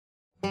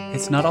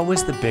It's not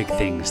always the big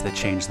things that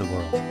change the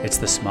world. It's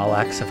the small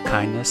acts of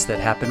kindness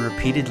that happen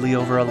repeatedly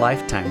over a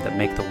lifetime that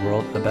make the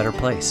world a better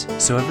place.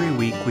 So every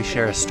week we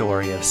share a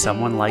story of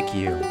someone like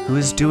you who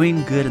is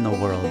doing good in the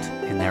world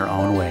in their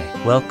own way.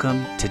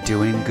 Welcome to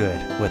Doing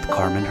Good with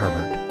Carmen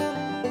Herbert.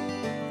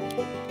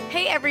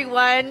 Hey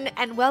everyone,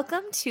 and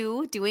welcome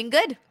to Doing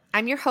Good.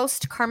 I'm your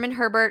host, Carmen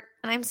Herbert,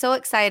 and I'm so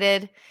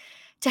excited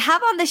to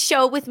have on the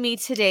show with me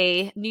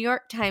today New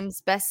York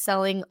Times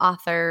bestselling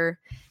author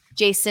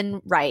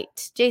Jason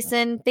Wright.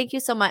 Jason, thank you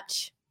so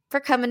much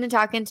for coming and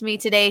talking to me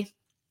today.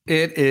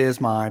 It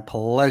is my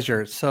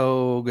pleasure. It's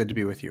so good to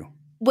be with you.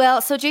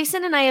 Well, so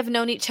Jason and I have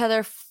known each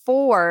other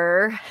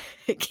for,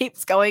 it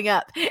keeps going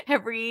up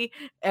every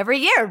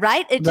year,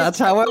 right? That's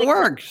how it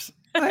works.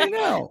 I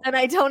know. And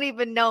I don't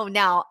even know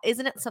now.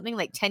 Isn't it something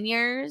like 10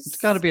 years? It's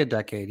got to be a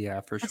decade.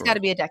 Yeah, for sure. It's got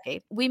to be a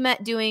decade. We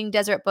met doing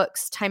Deseret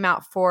Books Time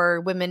Out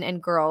for Women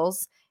and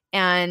Girls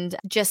and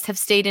just have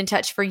stayed in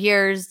touch for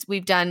years.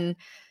 We've done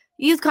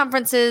youth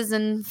conferences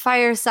and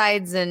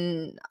firesides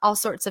and all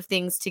sorts of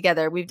things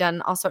together. We've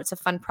done all sorts of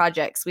fun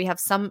projects. We have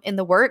some in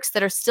the works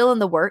that are still in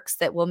the works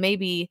that will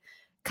maybe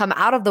come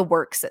out of the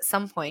works at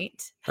some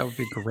point. That would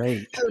be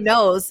great. Who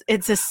knows?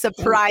 It's a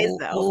surprise,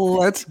 though.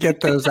 Let's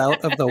get those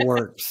out of the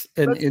works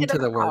and into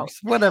the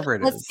works, whatever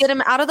it is. Let's get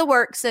them out of the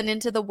works and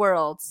into the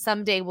world.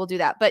 Someday we'll do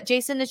that. But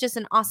Jason is just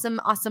an awesome,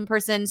 awesome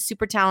person,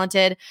 super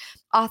talented,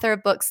 author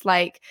of books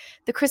like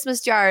The Christmas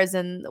Jars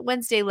and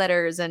Wednesday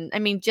Letters. And I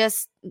mean,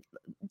 just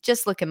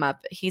look him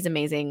up. He's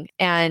amazing.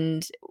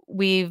 And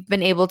we've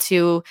been able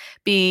to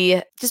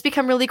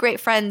become really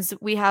great friends.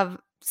 We have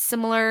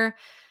similar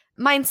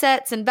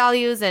mindsets and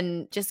values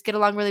and just get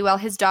along really well.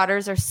 His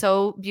daughters are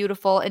so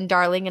beautiful and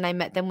darling, and I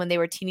met them when they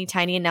were teeny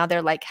tiny, and now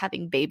they're like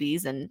having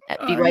babies and at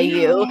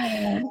BYU.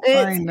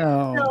 I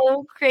know.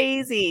 So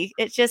crazy.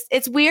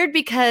 It's weird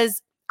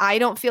because I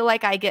don't feel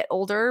like I get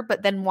older,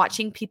 but then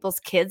watching people's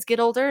kids get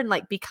older and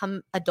like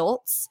become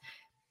adults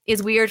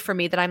is weird for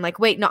me that I'm like,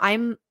 wait, no,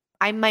 I'm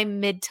my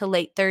mid to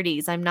late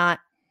 30s. I'm not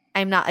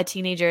a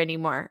teenager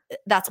anymore.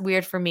 That's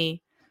weird for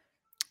me.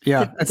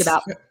 Yeah.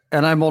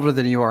 And I'm older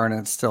than you are, and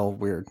it's still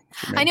weird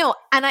for me. I know.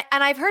 And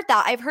I've heard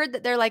that. I've heard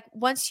that they're like,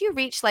 once you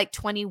reach like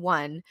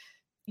 21,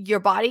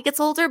 your body gets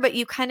older, but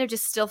you kind of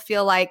just still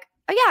feel like,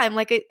 oh yeah, I'm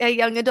like a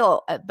young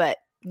adult. But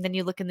then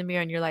you look in the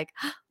mirror and you're like,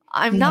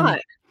 I'm not.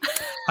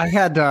 I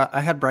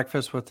had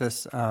breakfast with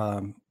this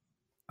a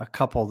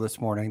couple this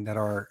morning that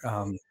are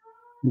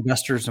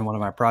investors in one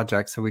of my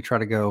projects. So we try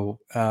to go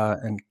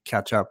and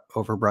catch up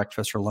over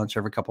breakfast or lunch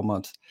every couple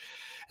months.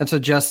 And so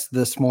just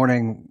this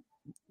morning,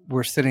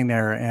 we're sitting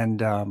there and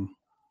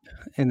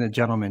the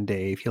gentleman,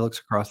 Dave, he looks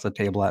across the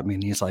table at me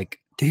and he's like,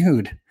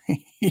 dude,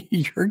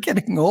 you're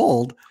getting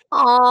old.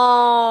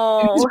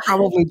 Oh, he's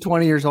probably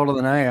 20 years older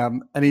than I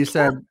am. And he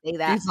said, he's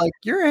like,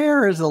 your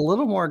hair is a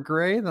little more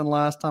gray than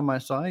last time I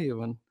saw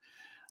you. And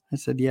I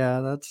said,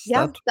 yeah, that's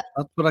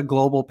what a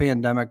global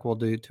pandemic will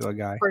do to a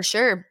guy. For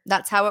sure.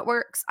 That's how it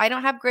works. I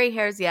don't have gray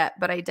hairs yet,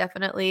 but I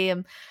definitely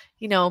am,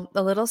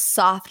 a little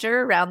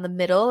softer around the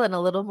middle and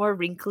a little more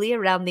wrinkly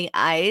around the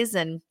eyes.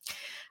 And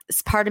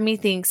this part of me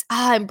thinks,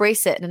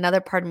 embrace it. And another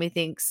part of me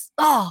thinks,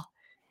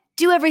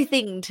 do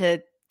everything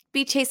to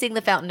be chasing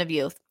the fountain of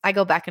youth. I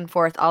go back and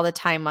forth all the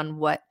time on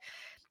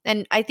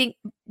and I think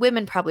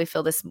women probably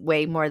feel this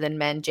way more than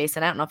men,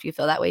 Jason. I don't know if you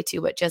feel that way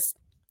too, but just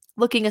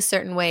looking a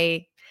certain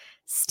way,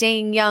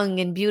 staying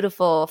young and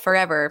beautiful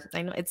forever.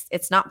 I know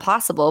it's not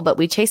possible, but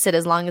we chase it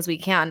as long as we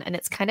can. And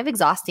it's kind of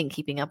exhausting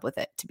keeping up with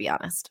it, to be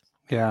honest.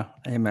 Yeah.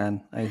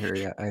 Amen. I hear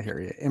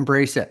you.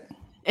 Embrace it.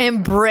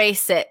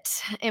 Embrace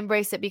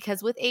it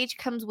because with age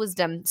comes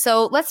wisdom.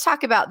 So let's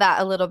talk about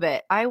that a little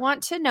bit. I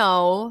want to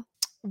know,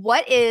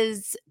 what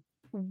is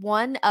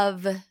one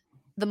of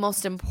the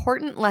most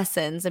important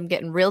lessons? I'm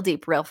getting real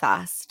deep real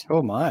fast.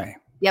 Oh my.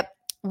 Yep.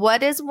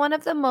 What is one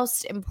of the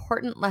most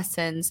important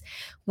lessons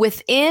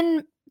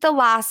within the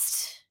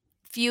last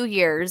few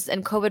years,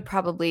 and COVID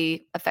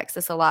probably affects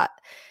this a lot,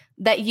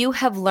 that you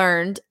have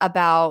learned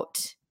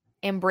about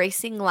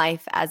embracing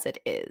life as it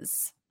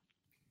is?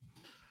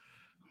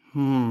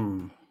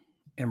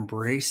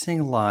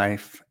 Embracing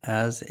life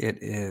as it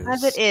is.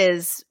 As it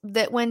is,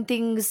 that when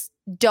things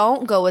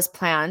don't go as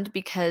planned,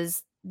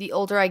 because the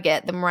older I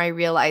get, the more I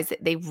realize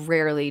that they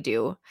rarely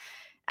do.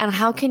 And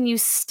how can you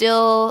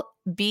still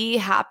be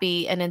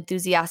happy and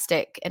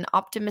enthusiastic and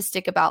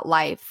optimistic about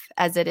life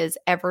as it is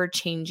ever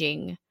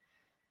changing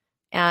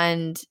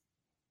and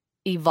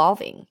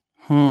evolving?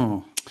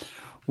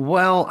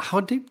 Well,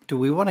 how deep do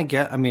we want to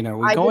get? I mean, are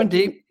we going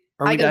deep?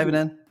 Are we diving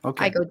in?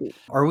 Okay. I go deep.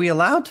 Are we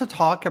allowed to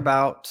talk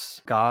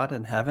about God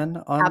and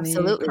heaven on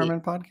the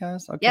Carmen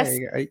podcast? Okay.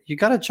 Yes. You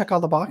got to check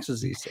all the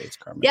boxes these days,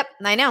 Carmen. Yep,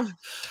 I know.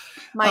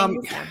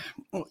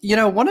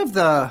 One of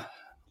the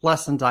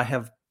lessons I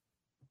have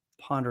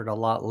pondered a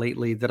lot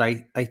lately that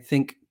I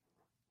think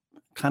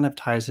kind of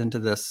ties into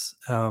this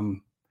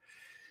kind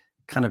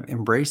of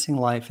embracing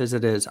life as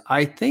it is.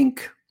 I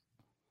think,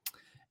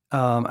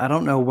 I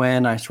don't know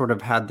when I sort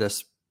of had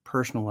this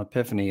personal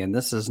epiphany, and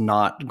this will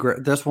not be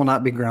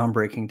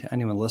groundbreaking to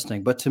anyone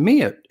listening, but to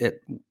me,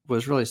 it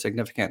was really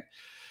significant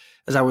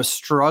as I was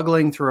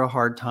struggling through a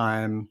hard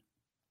time,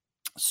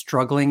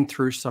 struggling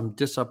through some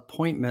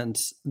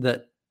disappointments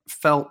that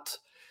felt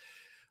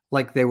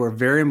like they were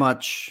very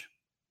much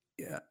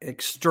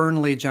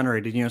externally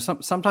generated.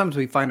 Sometimes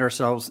we find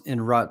ourselves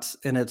in ruts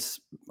and it's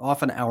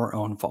often our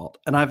own fault.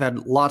 And I've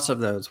had lots of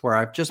those where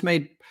I've just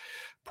made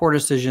poor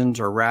decisions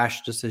or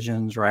rash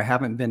decisions, or I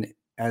haven't been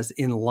as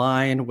in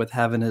line with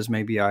heaven as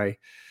maybe I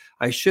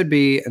should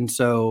be. And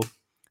so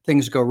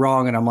things go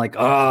wrong and I'm like,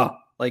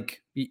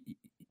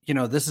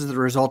 this is the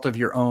result of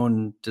your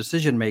own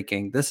decision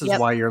making. This is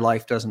why your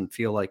life doesn't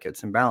feel like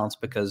it's in balance,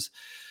 because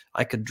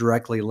I could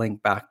directly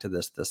link back to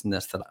this and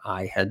this that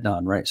I had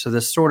done. Right. So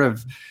this sort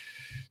of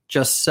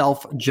just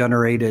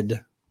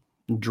self-generated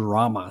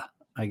drama,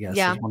 I guess,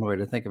 is one way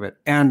to think of it.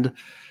 And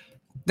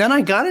then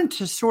I got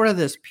into sort of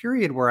this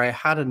period where I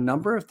had a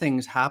number of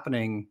things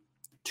happening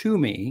to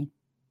me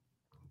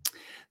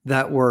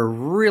that were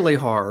really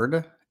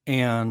hard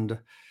and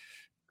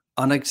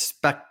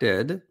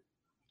unexpected,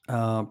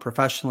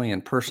 professionally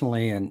and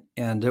personally.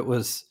 And it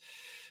was,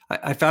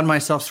 I found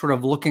myself sort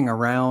of looking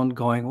around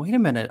going, wait a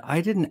minute,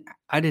 I didn't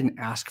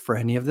ask for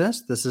any of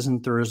this. This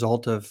isn't the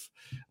result of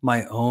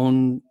my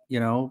own,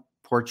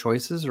 poor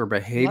choices or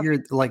behavior.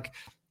 Yep. Like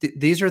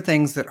these are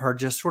things that are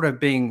just sort of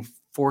being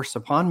forced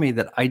upon me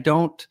that I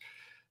don't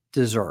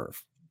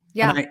deserve.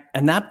 Yeah.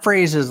 And that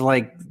phrase is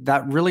like,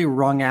 that really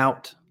rung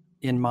out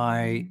in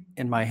my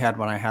head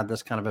when I had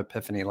this kind of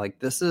epiphany, like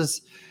this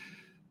is,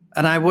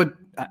 and I would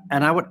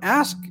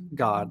ask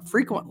God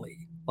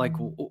frequently, like,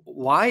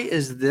 why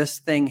is this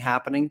thing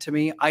happening to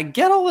me? I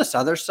get all this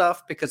other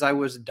stuff because I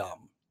was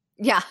dumb.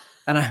 Yeah.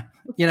 And I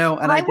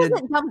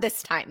wasn't dumb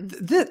this time.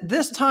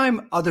 This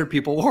time other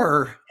people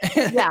were.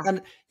 Yeah.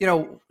 And,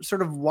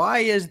 sort of why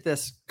is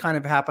this kind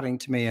of happening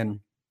to me?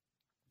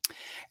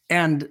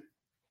 And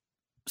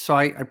so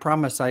I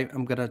promise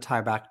I'm going to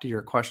tie back to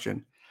your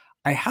question.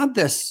 I had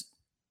this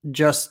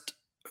just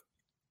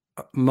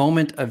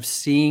moment of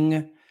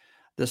seeing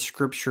the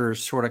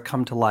scriptures sort of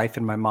come to life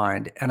in my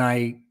mind. And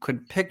I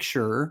could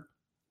picture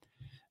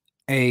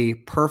a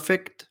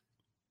perfect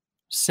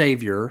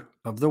savior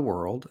of the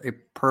world, a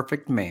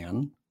perfect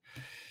man,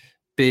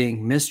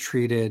 being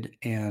mistreated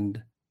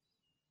and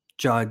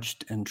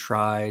judged and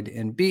tried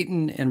and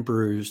beaten and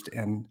bruised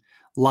and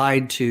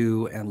lied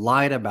to and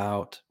lied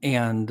about,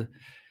 and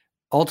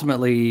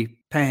ultimately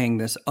paying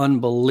this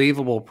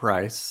unbelievable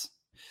price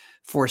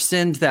for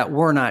sins that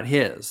were not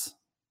his,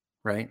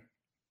 right?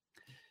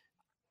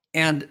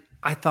 And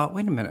I thought,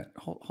 wait a minute,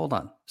 hold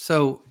on.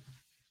 So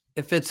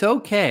if it's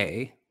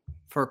okay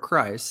for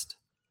Christ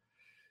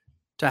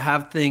to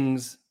have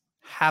things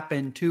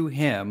happen to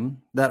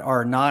him that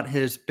are not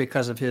his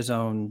because of his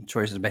own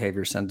choices,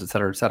 behavior, sins,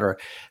 et cetera,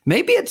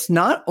 maybe it's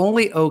not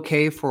only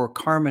okay for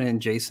Carmen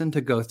and Jason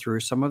to go through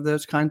some of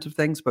those kinds of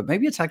things, but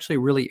maybe it's actually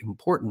really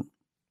important,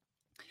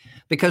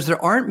 because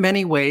there aren't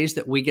many ways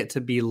that we get to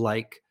be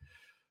like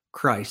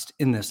Christ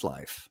in this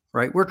life,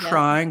 right? We're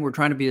trying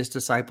to be his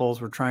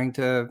disciples. I'm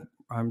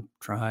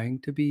trying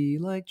to be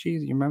like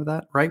Jesus. You remember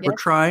that, right? Yes. We're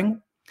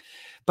trying,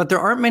 but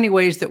there aren't many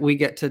ways that we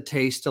get to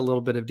taste a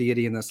little bit of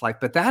deity in this life.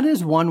 But that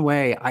is one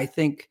way I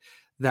think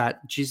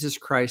that Jesus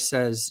Christ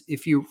says,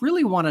 if you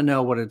really want to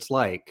know what it's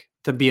like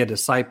to be a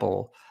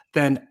disciple,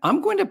 then I'm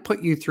going to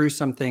put you through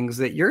some things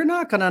that you're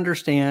not going to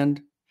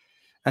understand.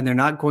 And they're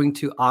not going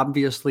to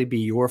obviously be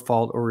your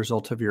fault or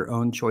result of your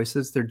own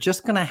choices. They're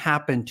just going to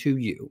happen to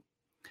you.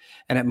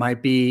 And it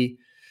might be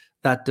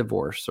that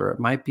divorce, or it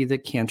might be the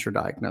cancer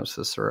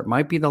diagnosis, or it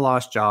might be the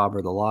lost job,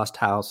 or the lost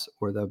house,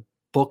 or the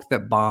book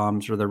that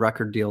bombs, or the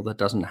record deal that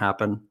doesn't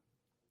happen.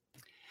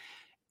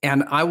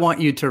 And I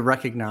want you to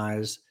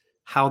recognize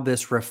how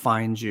this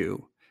refines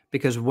you,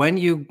 because when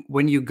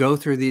you go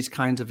through these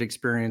kinds of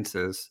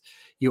experiences,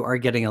 you are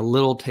getting a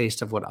little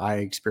taste of what I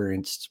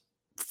experienced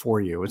for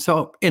you. And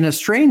so in a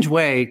strange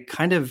way,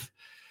 kind of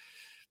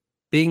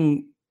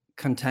being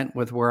content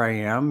with where I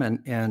am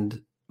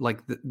and like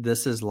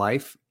this is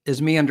life,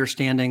 is me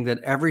understanding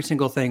that every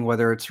single thing,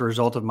 whether it's a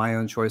result of my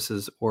own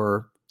choices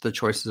or the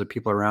choices of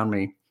people around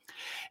me,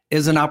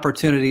 is an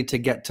opportunity to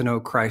get to know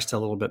Christ a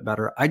little bit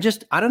better. I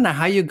don't know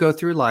how you go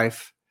through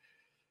life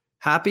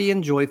happy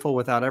and joyful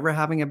without ever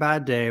having a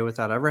bad day,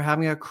 without ever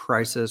having a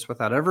crisis,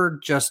 without ever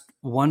just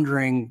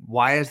wondering,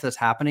 why is this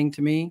happening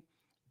to me?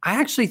 I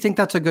actually think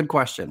that's a good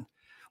question.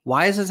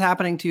 Why is this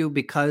happening to you?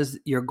 Because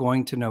you're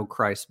going to know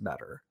Christ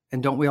better.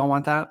 And don't we all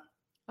want that?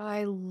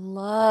 I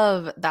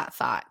love that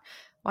thought.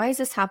 Why is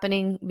this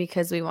happening?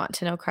 Because we want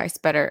to know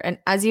Christ better. And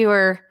as you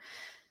were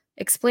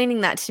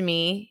explaining that to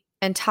me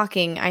and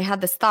talking, I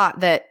had this thought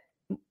that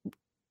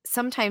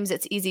sometimes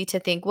it's easy to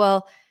think,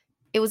 well,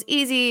 it was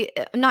easy,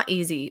 not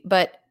easy,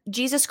 but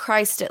Jesus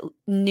Christ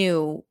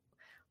knew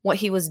what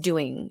he was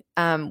doing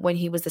when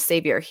he was the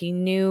Savior. He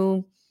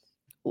knew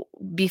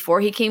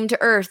before he came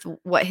to earth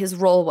what his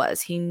role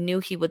was. He knew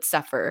he would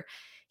suffer.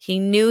 He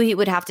knew he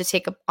would have to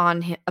take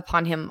upon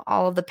him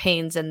all of the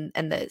pains and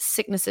the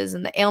sicknesses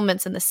and the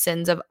ailments and the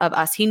sins of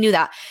us. He knew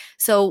that.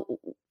 So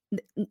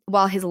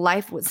while his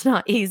life was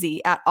not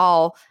easy at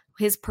all,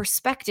 his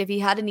perspective, he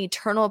had an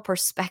eternal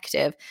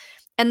perspective.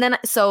 And then,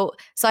 so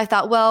I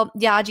thought, well,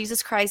 yeah,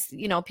 Jesus Christ,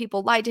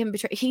 people lied to him,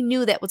 betrayed. He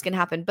knew that was going to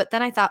happen. But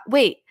then I thought,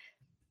 wait,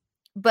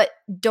 but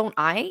don't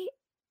I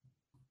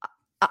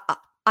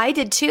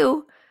did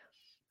too.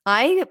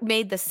 I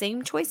made the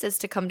same choices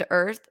to come to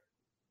earth.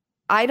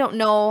 I don't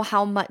know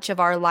how much of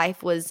our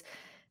life was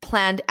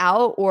planned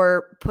out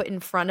or put in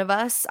front of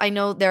us. I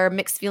know there are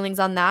mixed feelings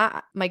on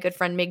that. My good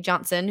friend Meg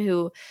Johnson,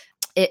 who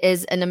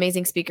is an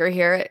amazing speaker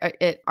here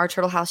at our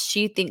Turtle House,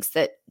 she thinks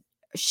that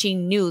she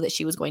knew that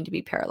she was going to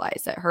be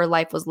paralyzed, that her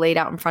life was laid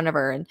out in front of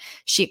her, and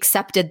she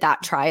accepted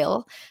that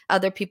trial.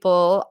 Other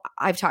people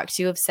I've talked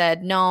to have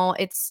said, no,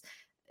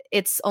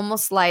 it's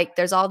almost like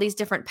there's all these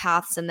different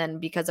paths. And then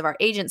because of our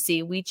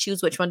agency, we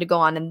choose which one to go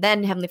on. And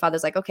then Heavenly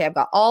Father's like, okay,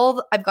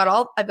 I've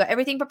got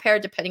everything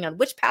prepared depending on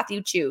which path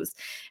you choose.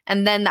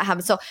 And then that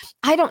happens. So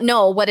I don't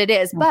know what it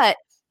is, but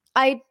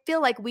I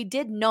feel like we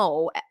did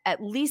know,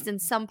 at least in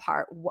some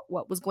part,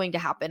 what was going to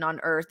happen on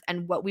earth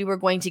and what we were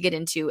going to get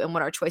into and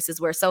what our choices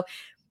were. So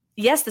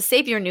yes, the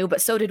Savior knew,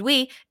 but so did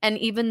we. And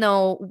even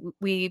though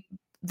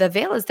the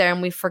veil is there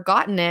and we've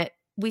forgotten it,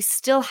 we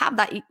still have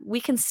that. We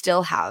can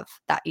still have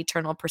that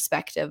eternal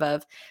perspective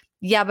of,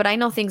 yeah, but I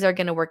know things are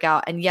going to work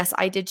out. And yes,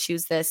 I did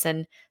choose this.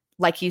 And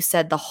like you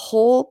said, the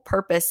whole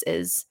purpose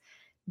is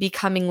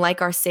becoming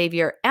like our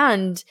Savior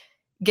and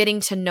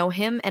getting to know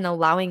him and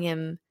allowing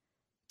him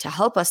to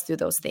help us through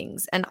those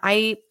things. And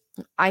I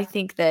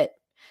think that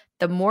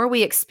the more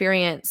we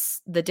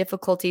experience the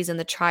difficulties and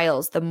the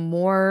trials, the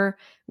more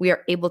we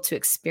are able to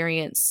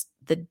experience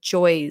the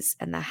joys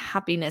and the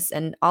happiness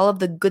and all of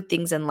the good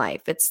things in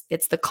life.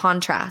 It's the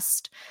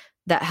contrast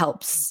that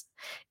helps,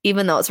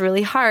 even though it's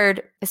really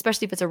hard,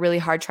 especially if it's a really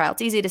hard trial.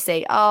 It's easy to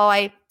say, oh,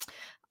 I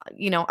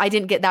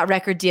didn't get that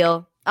record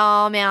deal.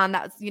 Oh man,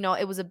 that's,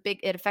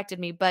 it affected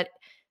me. But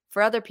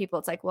for other people,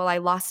 it's like, well, I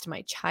lost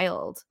my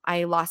child.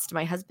 I lost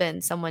my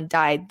husband. Someone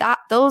died.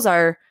 Those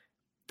are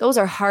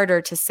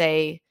harder to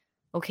say,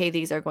 okay,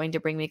 these are going to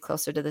bring me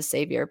closer to the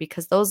Savior,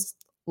 because those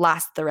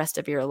last the rest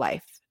of your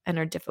life and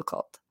are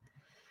difficult.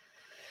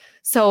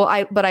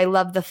 But I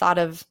love the thought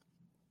of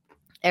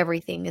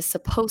everything is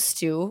supposed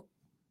to,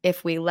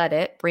 if we let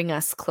it, bring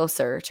us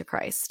closer to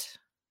Christ.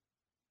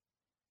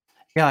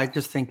 Yeah, I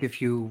just think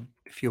if you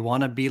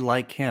want to be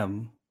like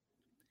him,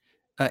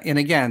 and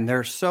again,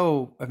 there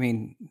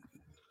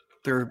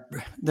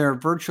are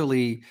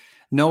virtually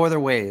no other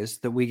ways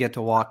that we get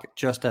to walk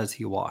just as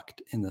he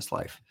walked in this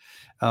life.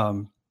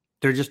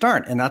 There just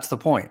aren't. And that's the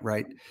point,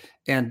 right?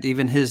 And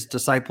even his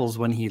disciples,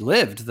 when he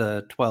lived,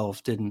 the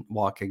 12 didn't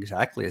walk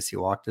exactly as he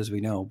walked, as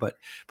we know, but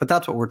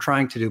that's what we're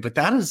trying to do. But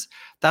that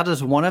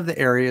is one of the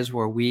areas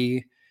where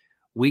we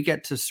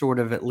get to sort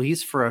of, at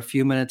least for a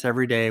few minutes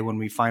every day, when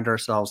we find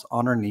ourselves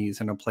on our knees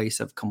in a place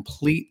of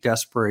complete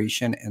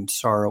desperation and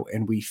sorrow,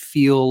 and we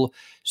feel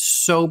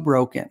so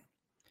broken,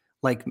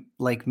 like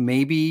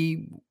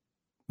maybe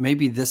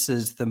this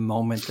is the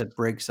moment that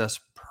breaks us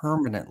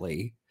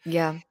permanently.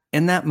 Yeah.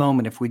 In that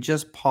moment, if we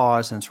just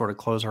pause and sort of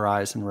close our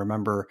eyes and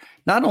remember,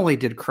 not only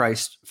did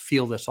Christ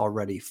feel this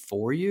already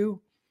for you,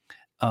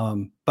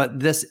 but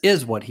this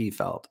is what he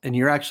felt. And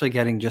you're actually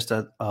getting just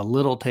a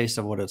little taste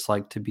of what it's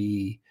like to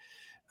be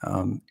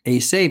a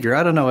savior.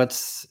 I don't know.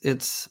 It's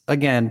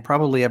again,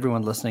 probably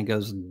everyone listening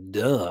goes,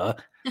 duh.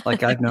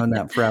 Like I've known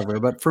that forever.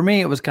 But for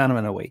me, it was kind of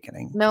an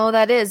awakening. No,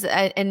 that is.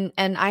 And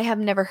I have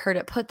never heard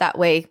it put that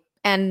way.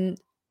 And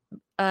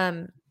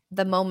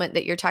the moment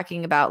that you're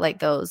talking about, like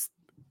those,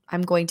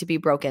 I'm going to be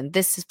broken,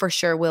 this is for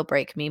sure will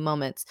break me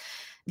moments.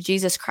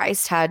 Jesus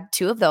Christ had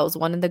two of those,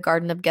 one in the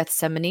Garden of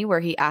Gethsemane where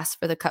he asked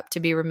for the cup to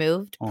be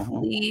removed.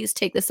 Please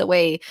take this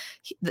away.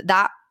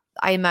 That,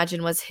 I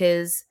imagine, was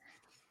his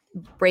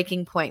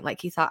breaking point. Like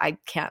he thought, I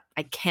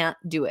can't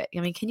do it. I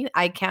mean, can you?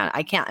 I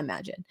can't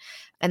imagine.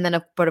 And then,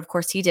 but of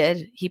course he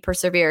did. He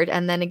persevered.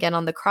 And then again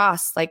on the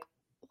cross, like,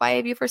 why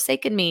have you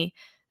forsaken me?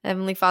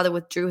 Heavenly Father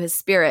withdrew his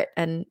spirit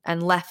and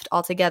left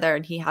altogether.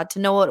 And he had to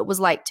know what it was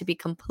like to be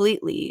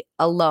completely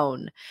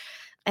alone.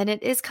 And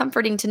it is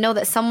comforting to know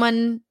that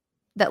someone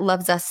that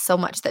loves us so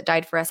much, that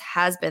died for us,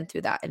 has been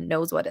through that and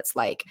knows what it's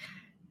like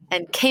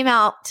and came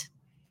out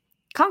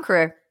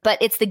conqueror. But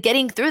it's the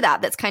getting through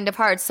that that's kind of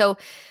hard. So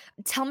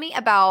tell me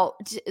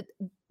about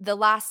the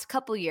last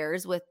couple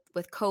years with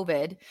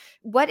COVID.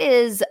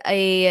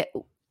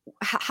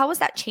 How has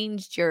that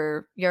changed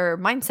your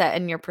mindset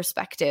and your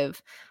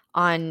perspective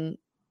on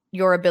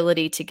your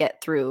ability to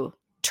get through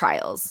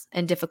trials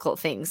and difficult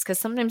things? Because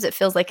sometimes it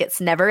feels like it's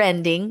never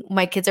ending.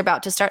 My kids are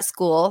about to start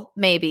school,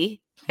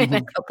 maybe in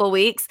a couple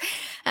weeks.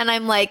 And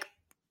I'm like,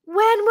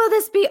 when will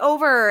this be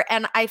over?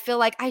 And I feel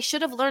like I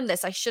should have learned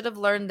this. I should have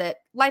learned that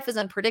life is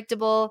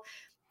unpredictable.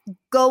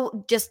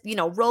 Go just,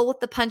 roll with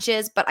the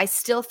punches. But I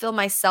still feel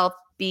myself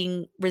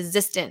being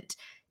resistant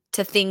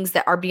to things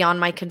that are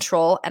beyond my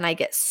control. And I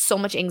get so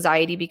much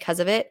anxiety because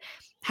of it.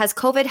 Has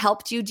COVID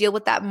helped you deal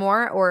with that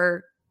more,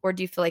 or or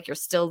do you feel like you're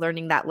still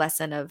learning that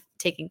lesson of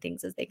taking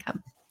things as they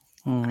come?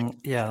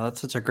 Yeah,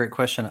 that's such a great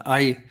question.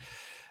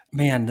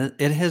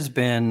 It has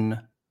been,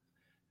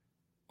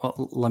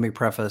 well, let me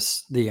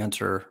preface the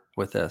answer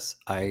with this.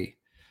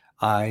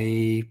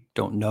 I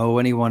don't know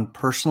anyone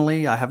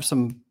personally. I have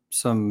some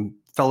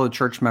fellow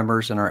church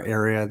members in our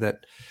area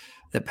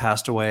that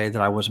passed away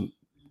that I wasn't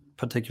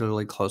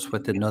particularly close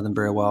with, didn't know them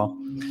very well.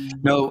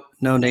 No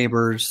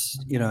neighbors,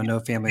 no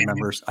family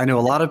members. I know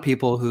a lot of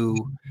people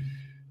who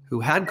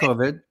had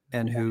COVID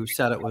and who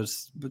said it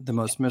was the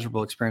most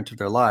miserable experience of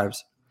their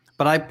lives.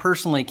 But I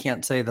personally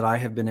can't say that I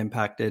have been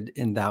impacted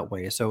in that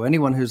way. So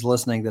anyone who's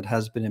listening that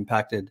has been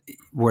impacted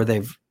where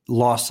they've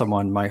lost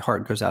someone, my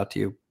heart goes out to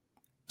you.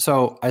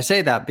 So I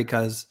say that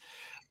because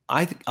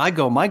I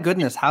go, my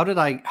goodness, how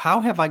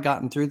have I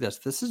gotten through this?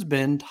 This has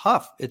been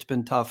tough. It's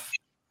been tough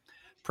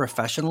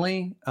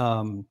professionally,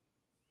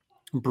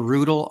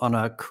 brutal on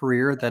a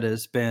career that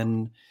has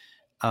been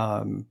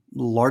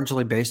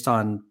largely based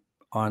on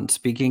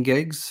speaking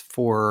gigs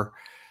for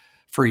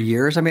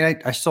years. I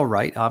mean, I still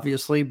write,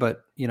 obviously,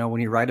 but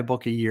when you write a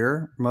book a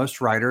year,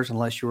 most writers,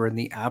 unless you are in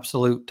the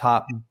absolute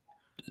top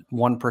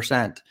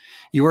 1%,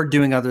 you are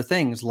doing other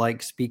things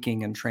like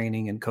speaking and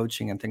training and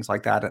coaching and things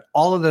like that. And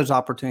all of those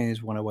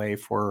opportunities went away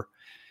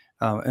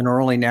and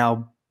are only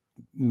now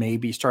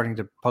maybe starting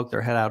to poke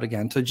their head out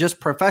again. So just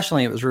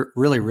professionally, it was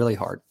really, really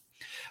hard.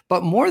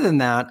 But more than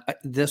that,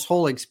 this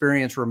whole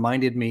experience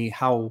reminded me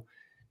how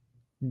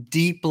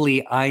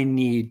deeply I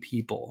need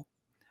people.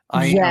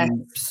 I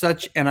am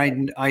such, and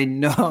I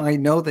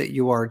know that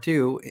you are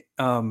too,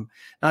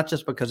 not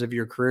just because of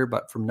your career,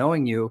 but from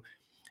knowing you,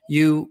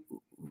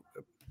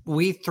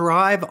 we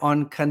thrive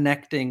on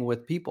connecting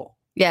with people.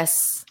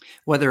 Yes.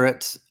 Whether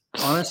it's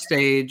on a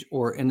stage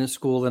or in a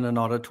school, in an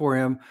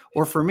auditorium,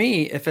 or for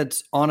me, if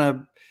it's on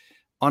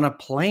a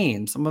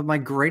plane. Some of my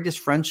greatest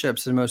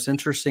friendships and most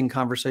interesting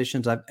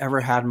conversations I've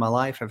ever had in my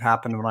life have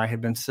happened when I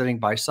had been sitting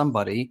by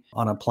somebody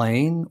on a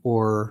plane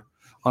or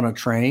on a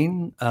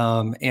train,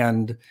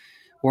 and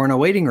we're in a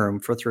waiting room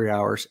for 3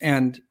 hours.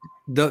 And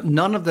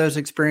none of those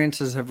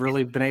experiences have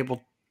really been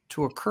able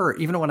to occur,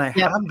 even when I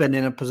have been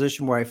in a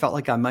position where I felt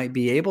like I might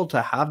be able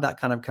to have that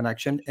kind of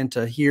connection and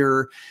to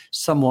hear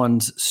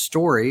someone's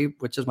story,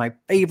 which is my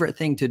favorite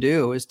thing to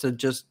do, is to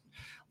just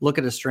look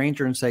at a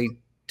stranger and say,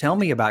 tell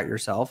me about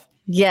yourself.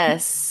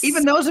 Yes.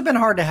 Even those have been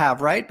hard to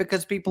have, right?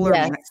 Because people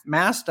are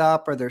masked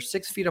up, or they're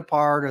 6 feet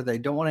apart, or they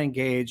don't want to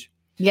engage.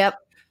 Yep.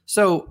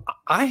 So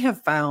I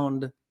have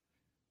found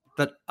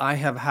that I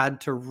have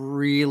had to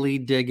really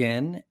dig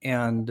in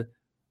and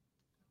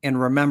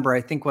remember,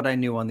 I think, what I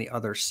knew on the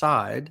other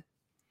side,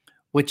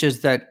 which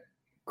is that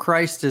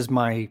Christ is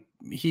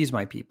he's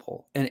my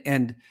people.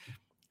 And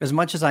as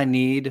much as I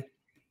need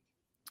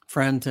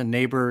friends and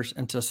neighbors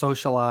and to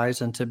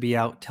socialize and to be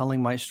out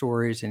telling my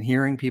stories and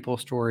hearing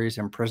people's stories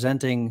and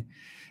presenting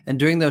and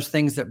doing those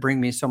things that bring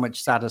me so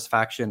much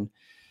satisfaction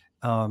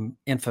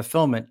and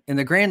fulfillment, in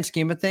the grand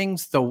scheme of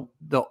things,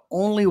 the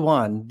only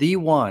one, the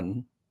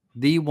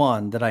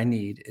one that I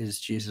need is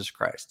Jesus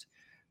Christ.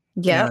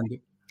 Yeah. And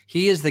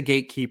he is the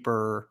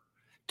gatekeeper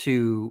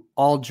to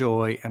all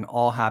joy and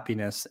all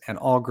happiness and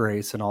all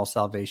grace and all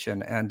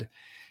salvation. And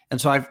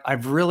so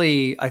I've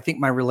really, I think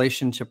my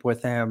relationship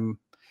with him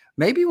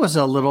maybe was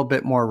a little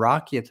bit more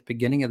rocky at the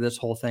beginning of this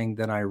whole thing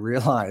than I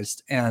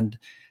realized, and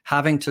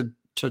having to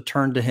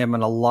turn to him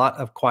in a lot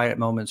of quiet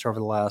moments over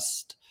the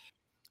last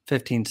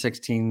 15,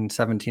 16,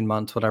 17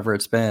 months, whatever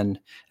it's been,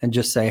 and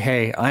just say,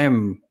 hey,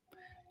 I'm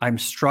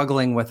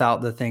struggling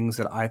without the things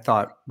that I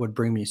thought would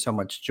bring me so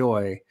much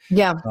joy.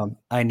 Yeah.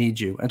 I need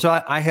you. And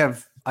so I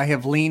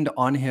have leaned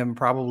on him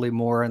probably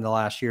more in the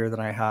last year than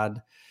I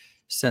had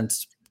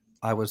since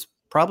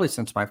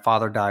my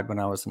father died when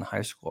I was in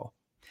high school.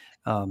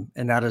 And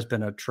that has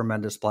been a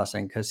tremendous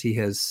blessing, because he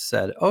has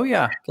said, oh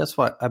yeah, guess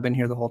what? I've been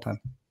here the whole time.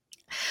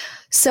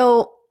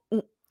 So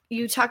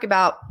you talk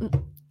about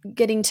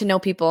getting to know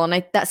people,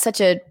 and that's such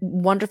a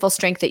wonderful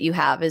strength that you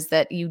have, is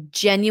that you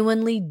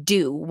genuinely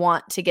do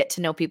want to get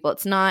to know people.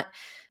 It's not,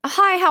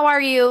 hi, how are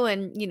you?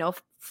 And,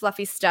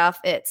 fluffy stuff.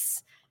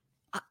 It's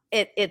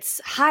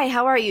hi,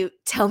 how are you?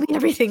 Tell me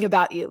everything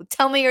about you.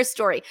 Tell me your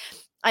story.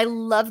 I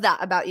love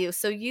that about you.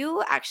 So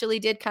you actually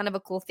did kind of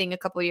a cool thing a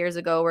couple of years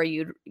ago where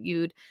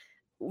you'd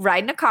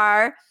ride in a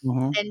car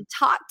and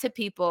talk to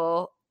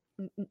people,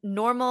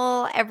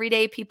 normal,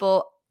 everyday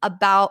people,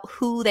 about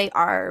who they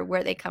are,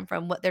 where they come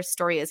from, what their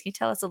story is. Can you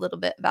tell us a little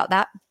bit about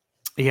that?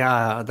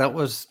 Yeah, that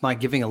was my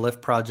Giving a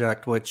Lift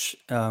project, which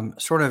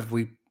sort of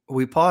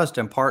we paused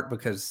in part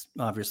because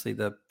obviously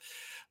the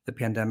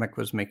pandemic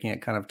was making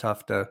it kind of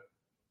tough to,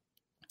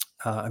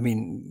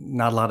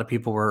 not a lot of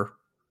people were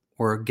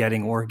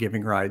getting or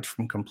giving rides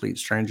from complete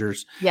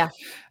strangers. Yeah.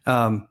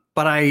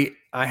 But I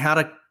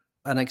had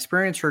an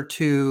experience or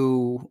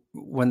two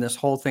when this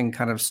whole thing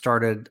kind of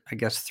started, I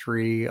guess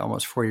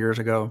almost 4 years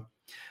ago,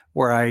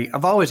 where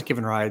I've always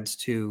given rides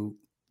to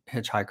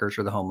hitchhikers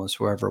or the homeless,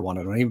 whoever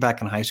wanted them, even back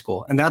in high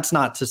school. And that's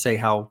not to say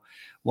how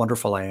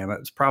wonderful I am.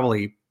 It's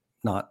probably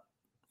not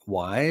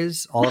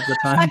wise all of the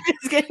I time.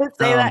 was gonna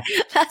say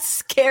that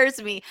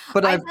scares me.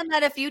 But I've done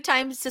that a few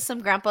times to some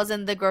grandpas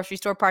in the grocery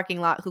store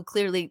parking lot who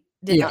clearly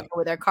did Yeah. not know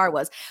where their car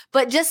was.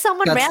 But just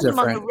someone That's random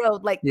on the different.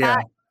 road like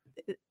Yeah.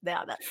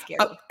 that's scary.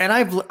 And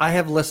I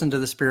have listened to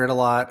the spirit a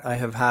lot. I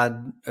have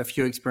had a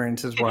few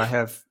experiences where I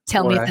have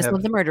Tell me if this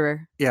one's a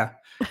murderer. Yeah.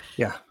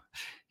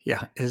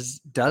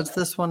 Does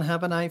this one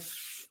have a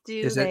knife?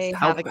 Do they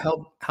have a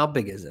gun? How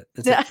big is it?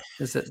 Yeah.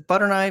 Is it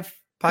butter knife?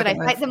 Could I Pocket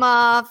fight knife? them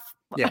off?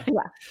 Yeah.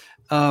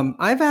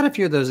 I've had a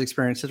few of those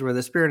experiences where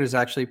the spirit has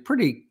actually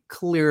pretty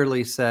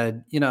clearly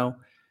said,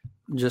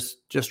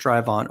 just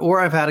drive on. Or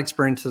I've had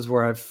experiences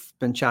where I've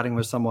been chatting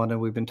with someone and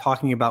we've been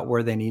talking about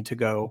where they need to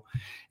go,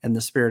 and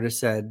the spirit has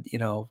said,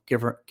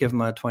 give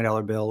them a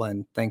 $20 bill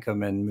and thank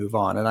them and move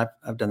on. And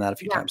I've done that a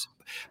few times.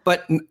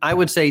 But I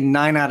would say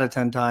 9 out of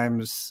 10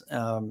 times,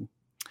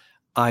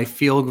 I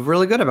feel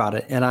really good about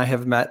it, and I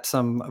have met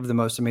some of the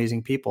most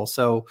amazing people.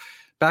 So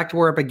back to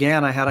where it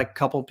began, I had a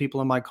couple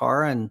people in my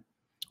car, and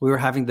we were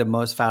having the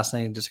most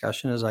fascinating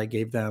discussion as I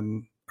gave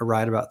them a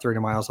ride about 30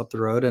 miles up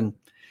the road. And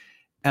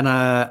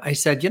I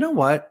said, you know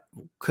what?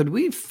 Could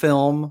we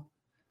film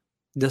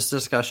this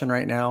discussion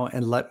right now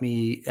and let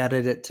me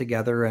edit it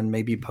together and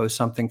maybe post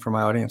something for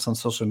my audience on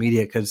social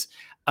media? Because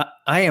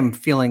I am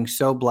feeling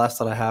so blessed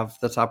that I have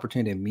this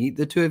opportunity to meet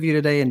the two of you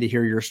today and to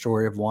hear your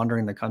story of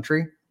wandering the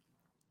country.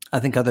 I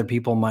think other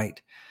people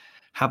might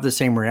have the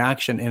same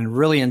reaction and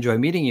really enjoy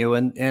meeting you.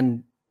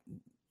 And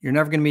you're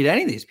never going to meet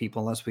any of these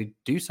people unless we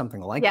do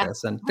something like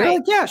this. And they're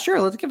like, yeah,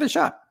 sure, let's give it a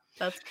shot.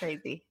 That's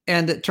crazy.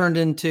 And it turned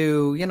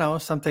into,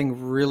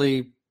 something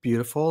really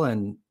beautiful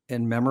and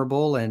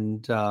memorable.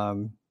 And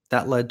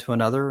that led to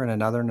another and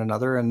another and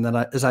another. And then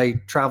as I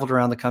traveled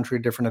around the country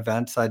at different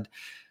events, I'd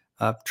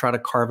try to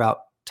carve out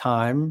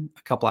time,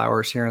 a couple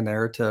hours here and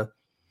there to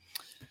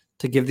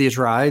give these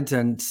rides.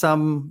 And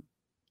some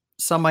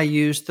I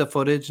used the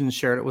footage and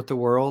shared it with the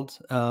world.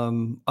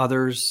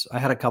 Others, I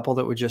had a couple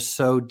that were just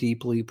so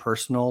deeply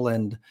personal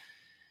and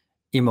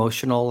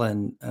emotional,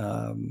 and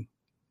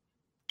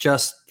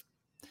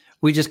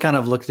we just kind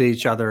of looked at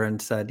each other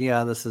and said,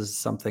 yeah, this is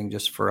something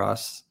just for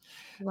us.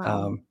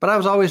 Wow. But I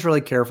was always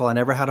really careful. I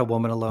never had a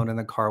woman alone in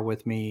the car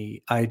with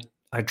me. I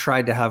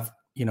tried to have,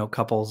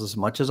 couples as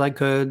much as I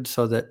could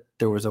so that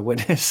there was a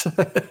witness.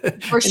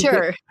 For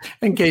sure.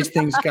 In case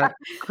things got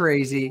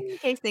crazy. In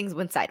case things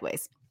went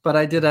sideways. But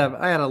I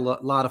had a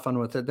lot of fun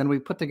with it. Then we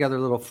put together a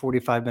little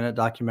 45-minute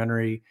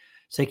documentary,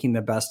 taking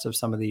the best of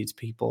some of these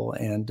people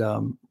and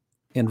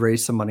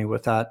raised some money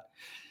with that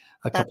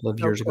a couple of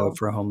years ago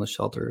for a homeless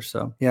shelter.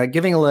 So yeah,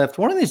 giving a lift.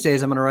 One of these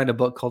days I'm going to write a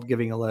book called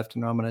Giving a Lift,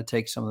 and I'm going to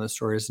take some of the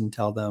stories and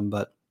tell them.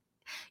 But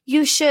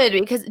you should,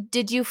 because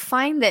did you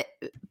find that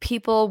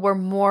people were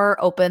more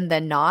open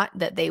than not,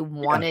 that they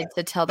wanted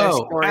to tell their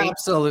story?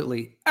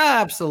 Absolutely.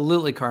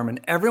 Absolutely, Carmen.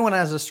 Everyone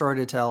has a story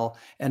to tell,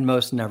 and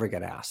most never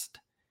get asked.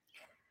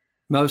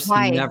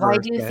 Why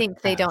do you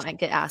think they don't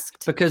get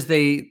asked? Because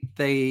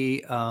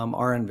they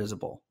are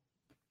invisible,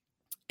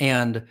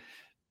 and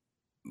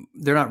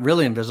they're not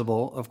really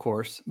invisible, of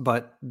course,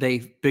 but they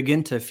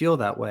begin to feel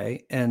that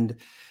way. And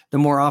the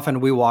more often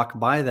we walk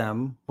by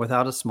them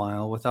without a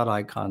smile, without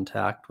eye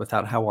contact,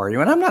 without how are you?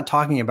 And I'm not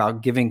talking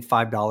about giving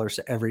 $5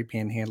 to every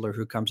panhandler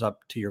who comes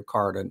up to your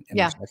car at an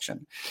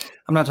intersection.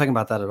 I'm not talking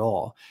about that at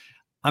all.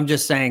 I'm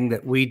just saying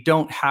that we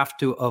don't have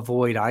to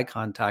avoid eye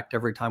contact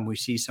every time we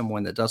see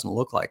someone that doesn't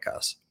look like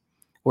us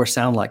or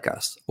sound like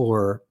us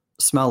or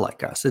smell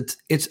like us.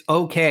 It's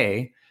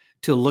okay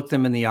to look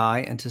them in the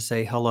eye and to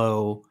say,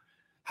 hello,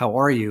 how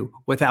are you,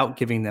 without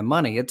giving them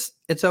money.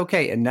 It's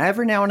okay. And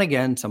every now and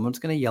again, someone's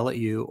going to yell at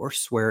you or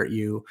swear at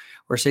you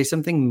or say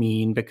something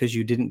mean because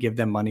you didn't give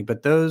them money.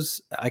 But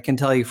those, I can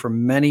tell you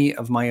from many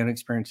of my own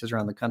experiences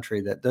around the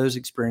country, that those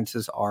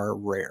experiences are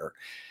rare.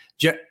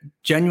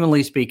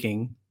 Genuinely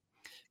speaking,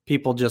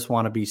 people just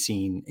want to be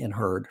seen and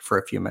heard for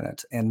a few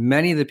minutes. And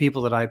many of the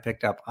people that I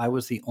picked up, I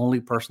was the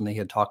only person they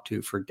had talked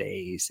to for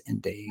days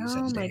and days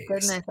and days. Oh my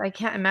goodness. I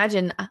can't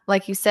imagine.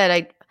 Like you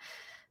said,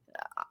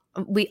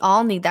 we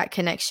all need that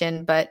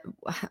connection, but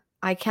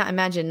I can't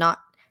imagine not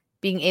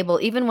being able,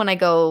 even when I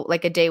go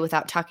like a day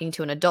without talking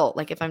to an adult,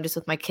 like if I'm just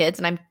with my kids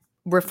and I'm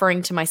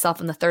referring to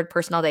myself in the third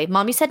person all day,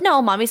 mommy said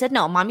no,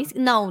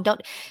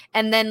 don't.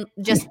 And then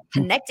just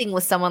connecting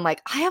with someone,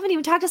 like I haven't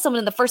even talked to someone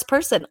in the first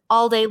person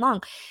all day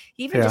long.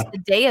 Even just the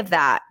day of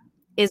that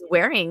is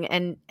wearing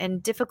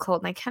and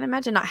difficult. And I can't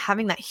imagine not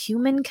having that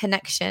human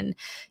connection.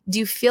 Do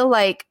you feel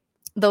like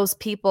those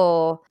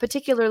people,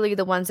 particularly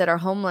the ones that are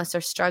homeless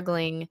or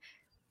struggling,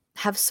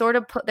 have sort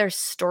of put their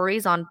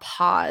stories on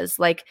pause,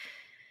 like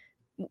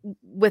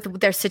with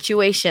their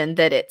situation,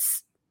 that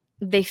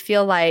they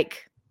feel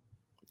like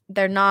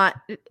they're not,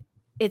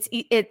 do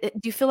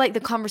you feel like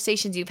the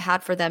conversations you've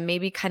had for them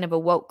maybe kind of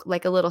awoke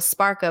like a little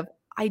spark of,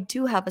 I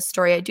do have a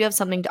story, I do have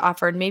something to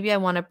offer, and maybe I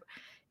want to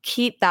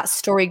keep that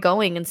story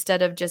going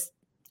instead of just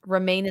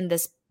remain in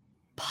this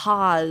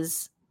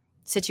pause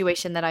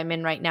situation that I'm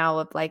in right now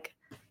of like,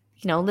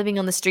 living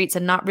on the streets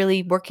and not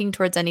really working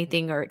towards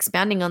anything or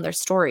expanding on their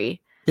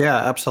story? Yeah,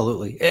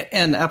 absolutely.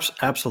 And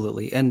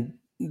absolutely. And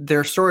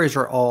their stories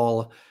are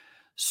all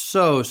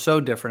so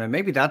different. And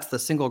maybe that's the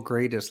single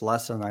greatest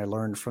lesson I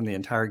learned from the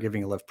entire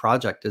Giving a Lift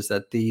project, is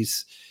that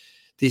these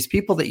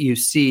people that you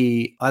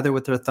see either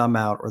with their thumb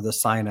out or the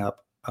sign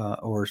up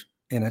or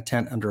in a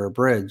tent under a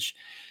bridge,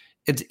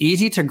 it's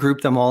easy to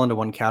group them all into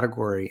one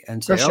category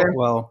and say, sure.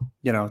 oh,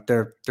 well,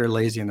 they're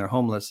lazy and they're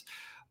homeless.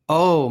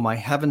 Oh, my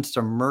heavens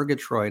to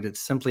Murgatroyd. It's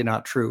simply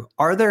not true.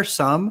 Are there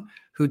some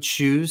who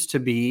choose to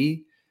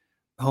be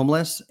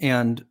homeless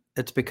and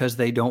it's because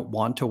they don't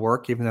want to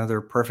work, even though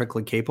they're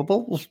perfectly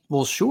capable?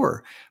 Well,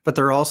 sure. But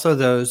there are also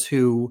those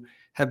who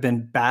have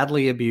been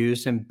badly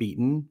abused and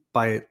beaten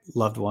by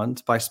loved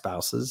ones, by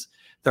spouses.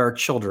 There are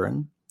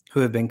children who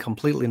have been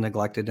completely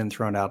neglected and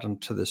thrown out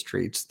into the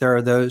streets. There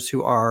are those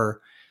who are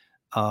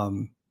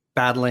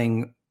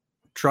battling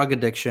drug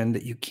addiction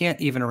that you can't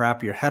even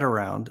wrap your head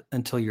around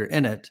until you're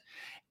in it.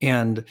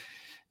 And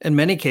in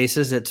many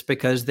cases, it's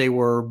because they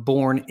were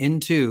born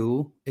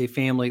into a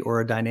family or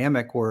a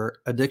dynamic where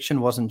addiction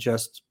wasn't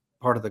just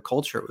part of the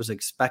culture, it was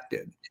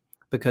expected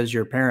because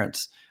your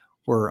parents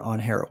were on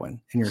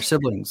heroin and your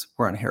siblings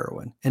were on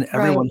heroin. And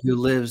everyone who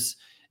lives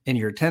in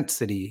your tent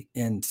city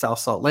in South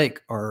Salt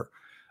Lake are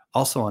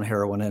also on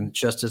heroin, and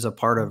just as a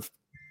part of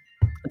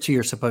who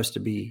you're supposed to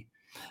be.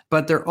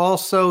 But they're all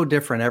so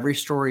different. Every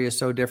story is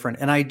so different.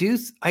 And I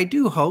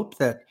do hope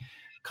that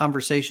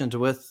conversations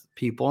with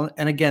people,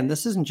 and again,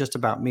 this isn't just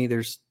about me.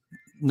 There's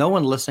no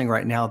one listening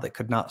right now that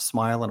could not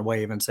smile and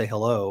wave and say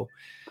hello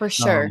For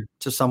sure.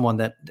 to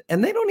someone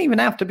and they don't even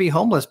have to be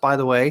homeless, by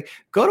the way.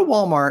 Go to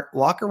Walmart,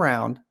 walk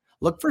around,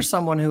 look for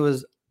someone who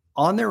is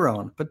on their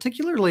own,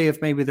 particularly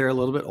if maybe they're a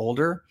little bit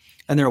older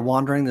and they're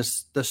wandering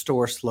the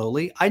store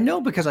slowly. I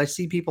know because I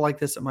see people like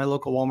this at my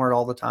local Walmart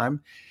all the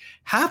time.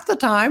 Half the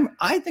time,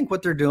 I think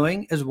what they're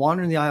doing is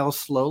wandering the aisles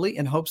slowly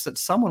in hopes that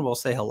someone will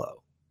say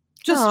hello.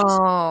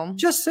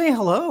 Just say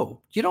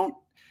hello. You don't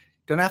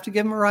have to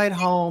give them a ride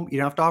home. You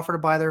don't have to offer to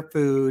buy their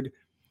food.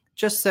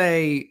 Just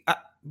say,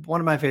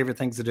 one of my favorite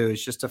things to do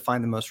is just to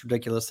find the most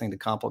ridiculous thing to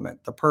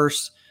compliment: the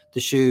purse, the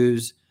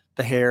shoes,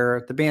 the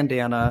hair, the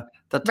bandana,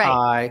 the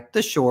tie,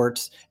 the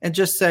shorts, and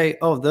just say,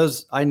 oh,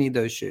 I need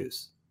those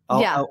shoes.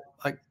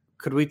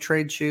 Could we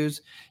trade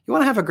shoes? You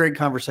want to have a great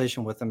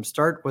conversation with them.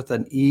 Start with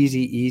an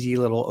easy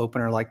little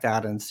opener like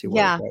that and see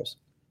where it goes.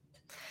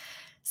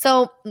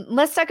 So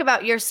let's talk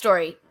about your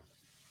story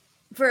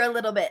for a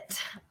little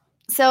bit.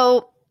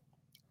 So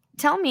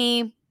tell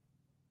me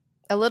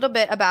a little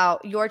bit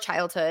about your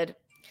childhood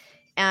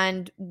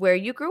and where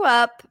you grew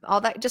up,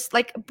 all that, just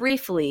like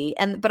briefly.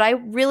 But I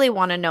really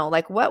want to know,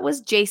 like, what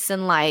was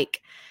Jason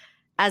like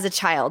as a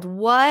child?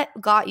 What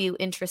got you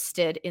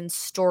interested in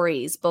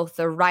stories, both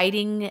the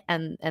writing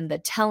and the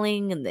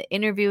telling and the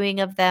interviewing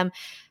of them?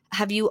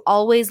 Have you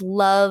always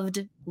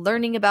loved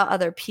learning about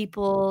other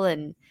people?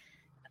 And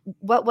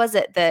what was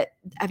it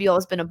have you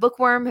always been a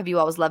bookworm? Have you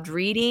always loved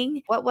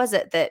reading? What was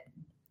it that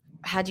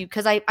had you?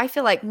 Because I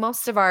feel like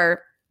most of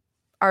our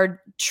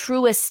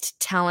truest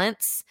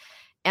talents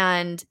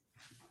and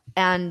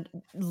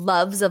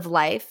loves of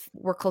life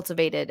were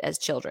cultivated as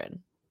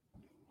children.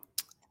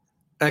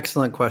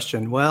 Excellent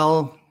question.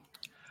 Well,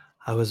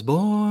 I was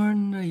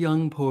born a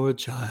young, poor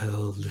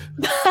child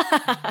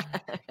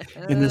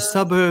in the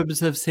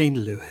suburbs of St.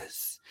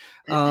 Louis.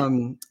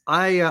 I'm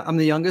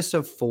the youngest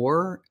of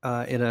four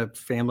in a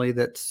family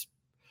that's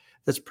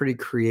pretty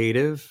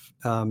creative.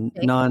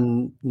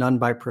 None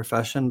by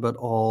profession, but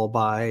all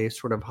by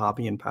sort of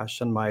hobby and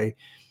passion. My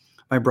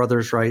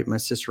brother's Wright, my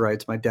sister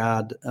Wright's, my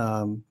dad,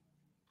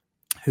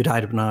 who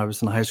died when I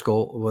was in high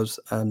school, was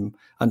an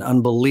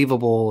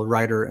unbelievable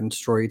writer and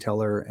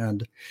storyteller,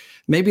 and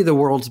maybe the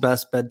world's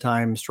best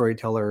bedtime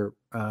storyteller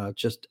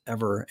just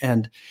ever.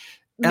 And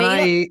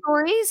made up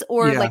stories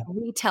or like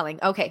retelling?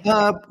 Okay.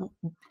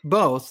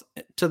 Both,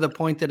 to the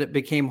point that it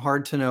became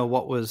hard to know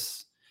what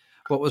was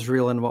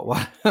real and what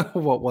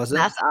wasn't.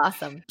 That's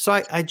awesome.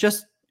 So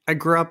I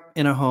grew up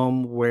in a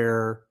home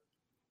where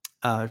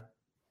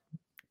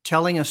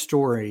telling a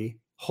story,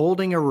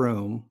 holding a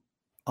room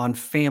on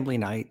family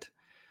night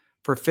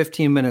for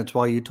 15 minutes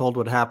while you told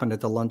what happened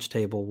at the lunch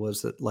table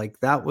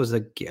that was a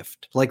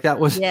gift. Like that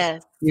was,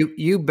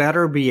 you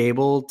better be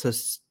able to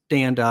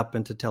stand up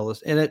and to tell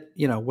us. And it,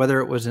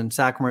 whether it was in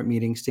sacrament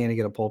meetings, standing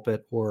at a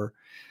pulpit, or,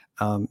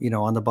 on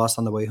the bus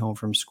on the way home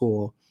from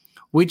school,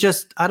 we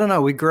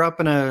grew up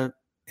in an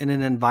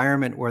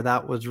environment where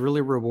that was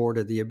really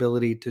rewarded, the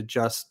ability to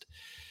just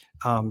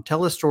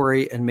tell a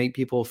story and make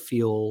people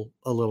feel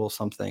a little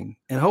something.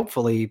 And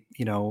hopefully,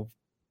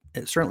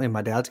 certainly in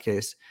my dad's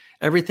case,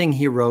 everything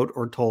he wrote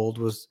or told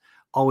was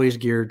always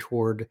geared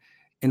toward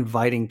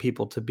inviting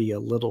people to be a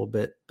little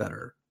bit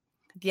better.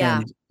 Yeah.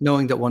 And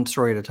knowing that one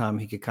story at a time,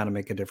 he could kind of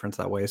make a difference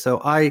that way. So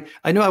I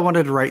knew I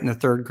wanted to write in the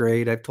third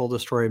grade. I've told the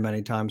story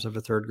many times of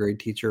a third grade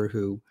teacher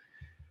who,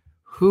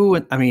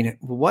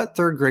 what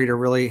third grader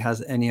really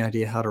has any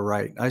idea how to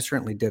write? I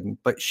certainly didn't,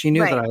 but she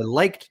knew that I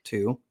liked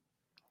to.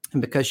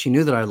 And because she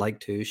knew that I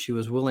liked to, she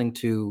was willing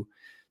to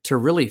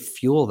really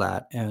fuel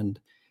that. And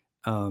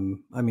by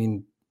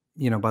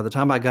the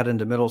time I got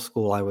into middle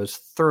school, I was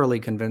thoroughly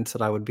convinced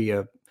that I would be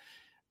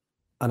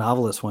a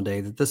novelist one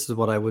day, that this is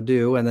what I would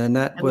do. And then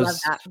that I love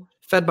was that.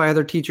 fed by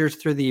other teachers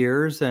through the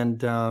years.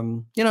 And,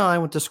 I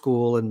went to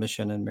school and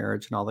mission and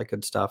marriage and all that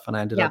good stuff. And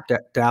I ended up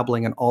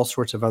dabbling in all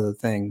sorts of other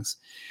things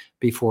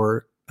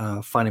before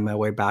finding my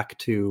way back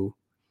to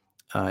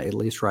at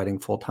least writing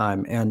full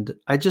time. And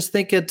I just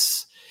think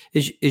it's,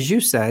 as you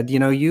said,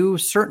 you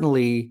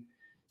certainly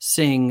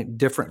sing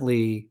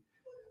differently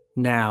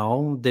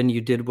now than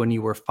you did when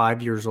you were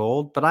 5 years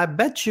old. But I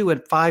bet you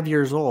at 5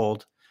 years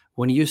old,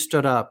 when you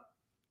stood up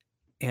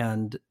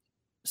and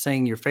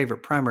sang your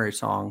favorite primary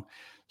song,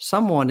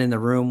 someone in the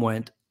room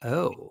went,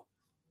 "Oh,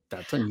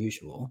 that's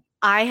unusual."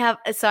 I have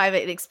an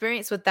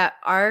experience with that.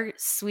 Our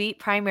sweet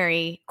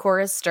primary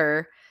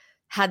chorister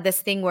had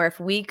this thing where if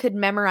we could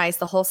memorize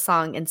the whole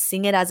song and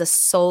sing it as a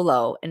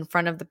solo in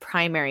front of the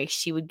primary,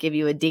 she would give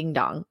you a ding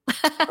dong.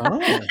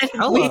 Oh,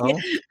 hello.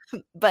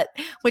 But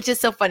which is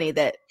so funny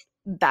that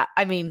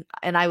I mean,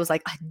 and I was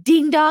like, a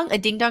ding dong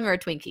or a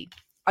Twinkie.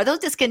 Are those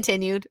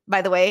discontinued,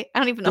 by the way? I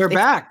don't even know. They're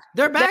back.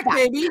 They're back,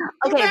 baby.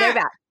 Okay, they're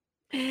back.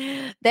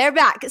 They're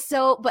back.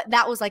 So, but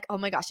that was like, oh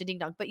my gosh, a ding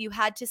dong. But you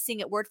had to sing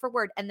it word for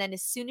word. And then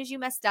as soon as you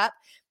messed up,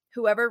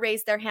 whoever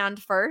raised their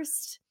hand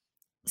first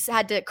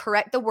had to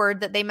correct the word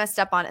that they messed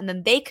up on. And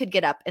then they could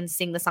get up and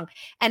sing the song.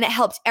 And it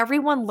helped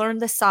everyone learn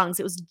the songs.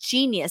 It was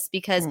genius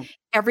because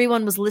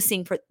everyone was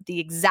listening for the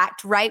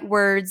exact right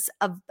words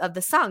of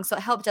the song. So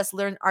it helped us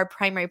learn our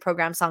primary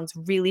program songs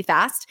really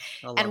fast.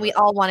 And we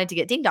all wanted to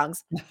get ding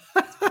dongs.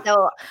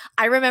 So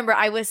I remember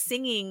I was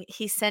singing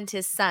He Sent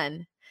His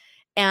Son.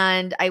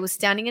 And I was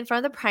standing in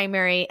front of the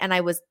primary and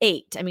I was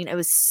 8. I mean, I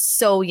was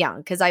so young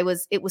because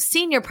it was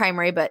senior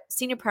primary, but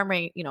senior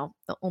primary,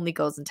 only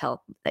goes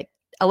until like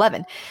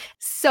 11.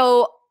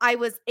 So I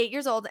was 8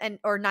 years old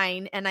or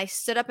 9. And I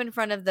stood up in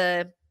front of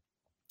the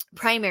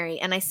primary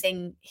and I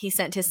sang He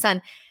Sent His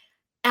Son.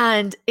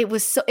 And it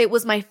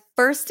was my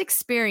first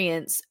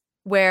experience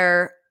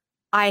where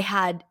I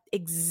had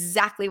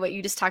exactly what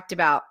you just talked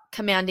about,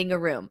 commanding a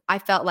room. I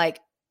felt like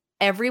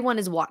everyone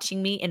is watching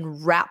me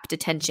in rapt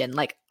attention.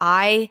 Like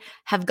I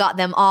have got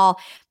them all.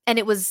 And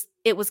it was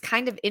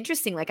kind of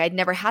interesting. Like I'd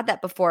never had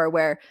that before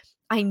where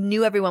I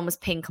knew everyone was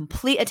paying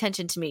complete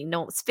attention to me. No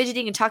one was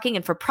fidgeting and talking.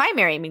 And for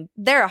primary, I mean,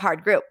 they're a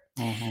hard group.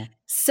 Mm-hmm.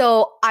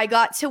 So I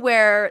got to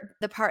where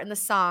the part in the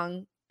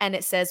song and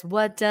it says,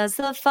 "What does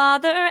the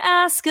Father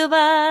ask of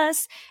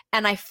us?"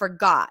 And I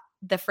forgot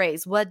the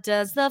phrase, "What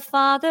does the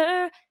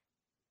Father?"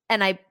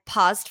 And I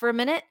paused for a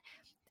minute.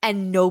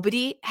 And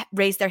nobody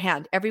raised their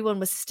hand. Everyone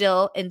was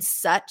still in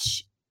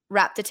such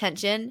rapt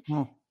attention.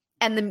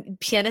 And the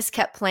pianist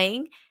kept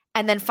playing.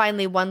 And then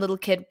finally one little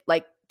kid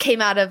like came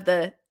out of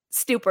the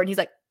stupor and he's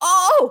like,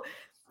 "Oh!"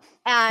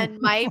 And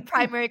my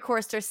primary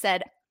chorister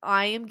said,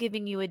 "I am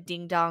giving you a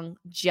ding dong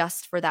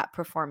just for that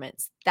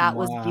performance." That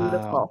was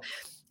beautiful.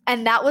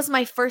 And that was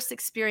my first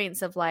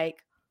experience of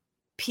like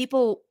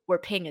people were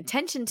paying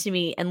attention to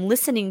me and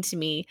listening to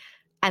me.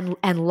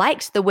 And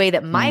liked the way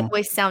that my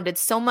voice sounded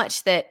so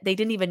much that they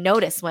didn't even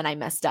notice when I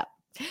messed up.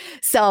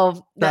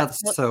 So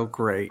that's so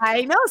great.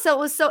 I know.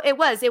 So it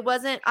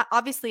wasn't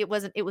obviously it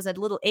was a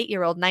little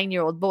 8-year-old,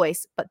 9-year-old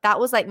voice, but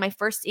that was like my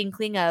first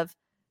inkling of,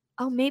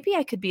 oh, maybe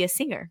I could be a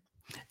singer.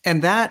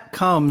 And that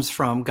comes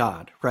from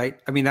God, right?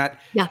 I mean,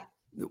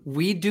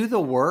 we do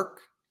the work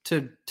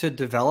to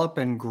develop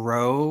and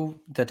grow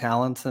the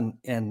talents and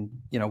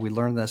we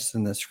learn this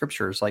in the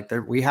scriptures, like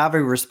we have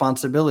a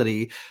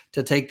responsibility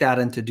to take that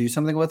and to do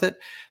something with it,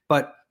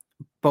 but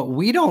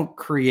we don't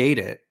create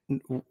it.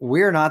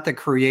 We're not the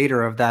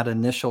creator of that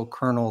initial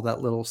kernel,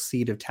 that little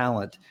seed of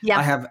talent.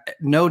 I have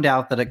no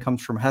doubt that it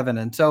comes from heaven.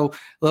 And so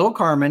little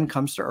Carmen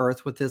comes to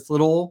earth with this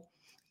little,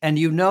 and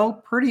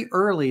pretty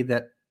early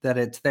that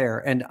it's there.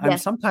 And I'm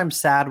sometimes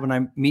sad when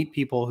I meet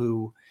people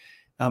who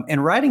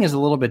and writing is a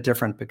little bit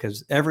different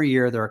because every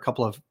year there are a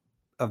couple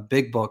of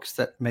big books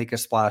that make a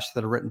splash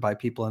that are written by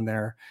people in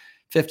their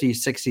 50s,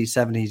 60s,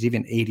 70s,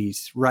 even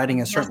 80s. Writing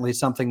is certainly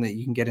something that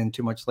you can get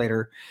into much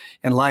later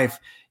in life.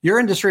 Your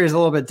industry is a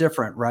little bit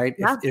different, right?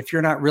 Yeah. If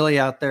you're not really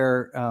out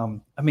there,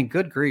 I mean,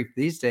 good grief,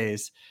 these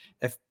days,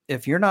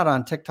 if you're not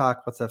on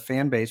TikTok with a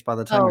fan base by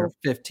the time you're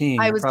 15,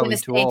 you're probably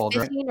too old,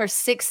 15 right? Or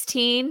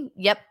 16.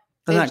 Yep.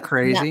 Isn't that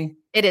crazy?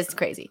 Yeah, it is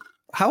crazy.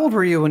 How old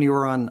were you when you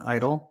were on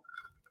Idol?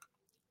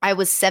 I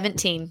was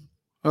 17.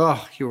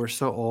 Oh, you were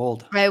so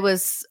old. I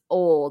was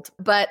old,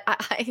 but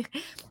I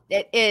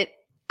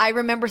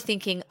remember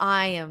thinking,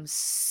 I am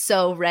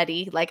so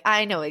ready. Like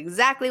I know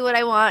exactly what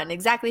I want and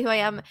exactly who I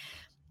am.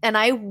 And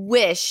I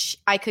wish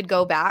I could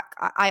go back.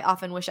 I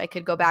often wish I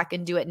could go back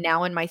and do it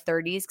now in my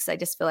 30s because I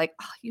just feel like,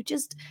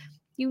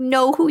 you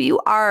know who you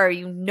are.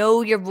 You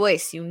know your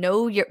voice. You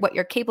know what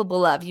you're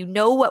capable of. You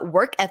know what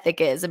work ethic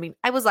is. I mean,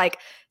 I was like,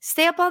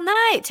 stay up all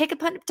night, take a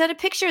ton of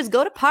pictures,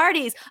 go to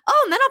parties.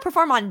 Oh, and then I'll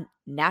perform on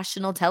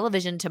national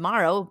television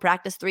tomorrow,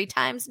 practice 3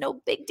 times. No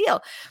big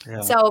deal.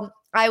 Yeah. So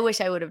I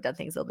wish I would have done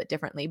things a little bit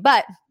differently.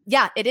 But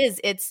yeah, it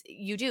is.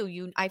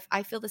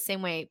 I feel the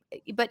same way.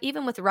 But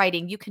even with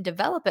writing, you can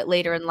develop it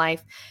later in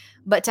life.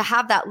 But to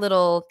have that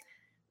little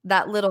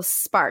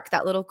spark,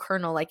 that little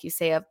kernel, like you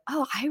say, of,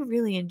 oh, I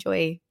really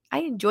enjoy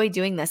enjoy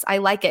doing this. I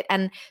like it.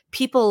 And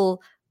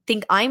people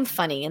think I'm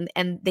funny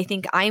and they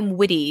think I'm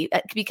witty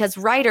because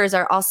writers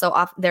are also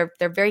they're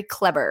very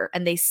clever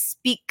and they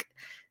speak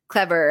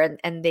clever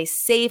and they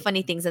say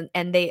funny things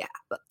and they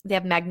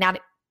have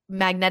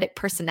magnetic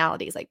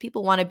personalities. Like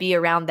people want to be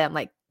around them.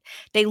 Like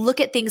they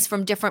look at things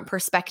from different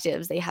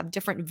perspectives. They have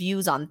different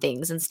views on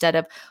things instead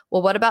of,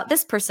 well, what about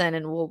this person?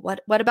 And well,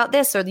 what about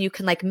this? Or you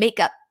can like make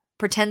up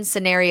pretend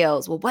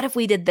scenarios. Well, what if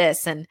we did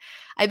this? And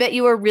I bet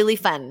you were really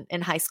fun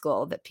in high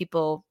school, that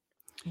people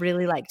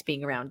really liked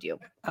being around you.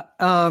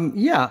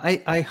 Yeah,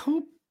 I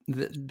hope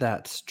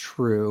that's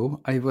true.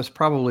 I was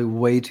probably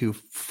way too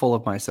full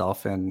of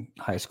myself in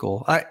high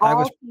school. I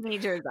was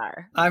teenagers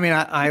are. I mean,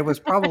 I was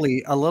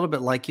probably a little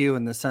bit like you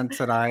in the sense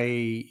that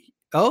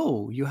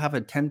you have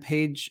a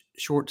 10-page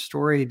short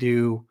story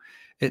due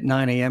at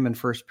 9 a.m. in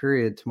first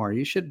period tomorrow.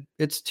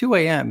 It's 2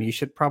 a.m. You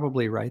should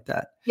probably write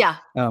that. Yeah.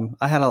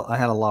 I had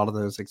a lot of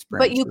those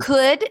experiences. But you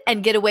could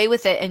and get away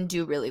with it and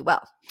do really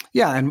well.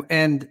 Yeah.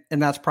 And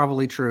that's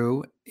probably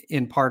true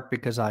in part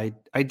because I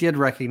did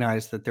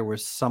recognize that there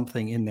was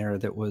something in there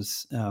that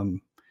was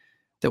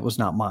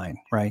not mine,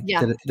 right?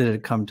 Yeah. That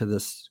had come to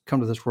this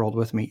world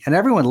with me. And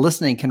everyone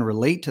listening can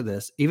relate to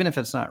this, even if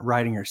it's not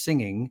writing or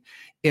singing.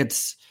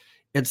 It's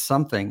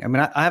something. I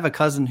mean, I have a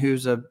cousin who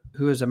is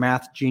a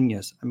math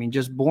genius. I mean,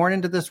 just born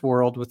into this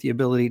world with the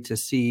ability to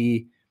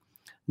see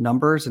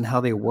numbers and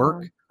how they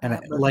work, and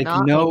like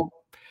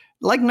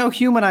no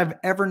human I've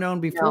ever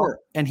known before. No,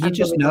 and he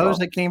just knows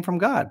it came from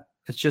God.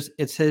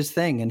 It's his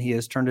thing, and he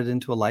has turned it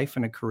into a life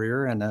and a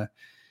career, and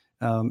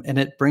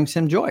it brings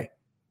him joy.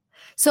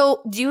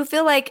 So, do you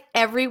feel like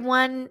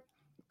everyone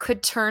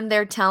could turn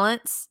their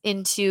talents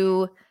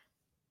into,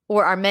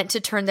 or are meant to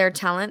turn their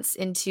talents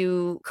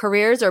into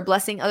careers or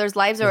blessing others'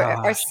 lives?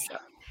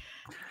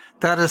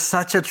 That is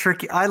such a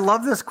tricky. I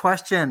love this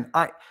question.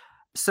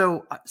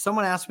 So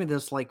someone asked me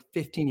this like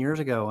 15 years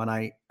ago, and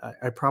I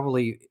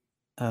probably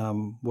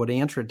would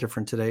answer it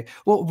different today.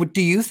 Well,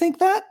 do you think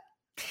that?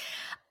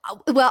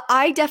 Well,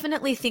 I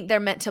definitely think they're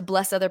meant to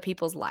bless other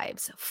people's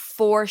lives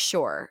for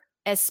sure,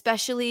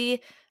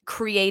 especially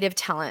creative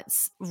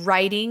talents,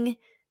 writing,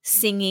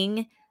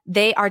 singing.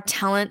 They are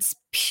talents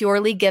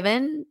purely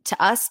given to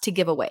us to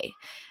give away.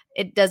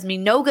 It does me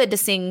no good to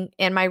sing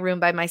in my room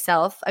by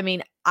myself. I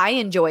mean, I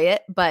enjoy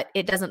it, but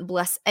it doesn't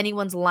bless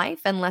anyone's life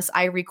unless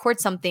I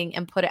record something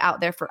and put it out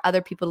there for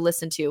other people to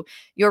listen to.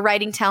 Your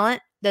writing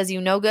talent does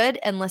you no good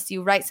unless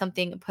you write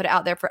something and put it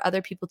out there for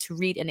other people to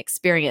read and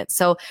experience.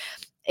 So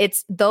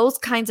it's those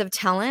kinds of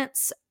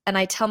talents. And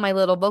I tell my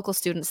little vocal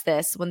students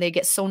this when they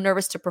get so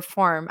nervous to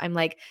perform. I'm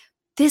like,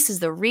 this is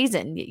the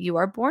reason you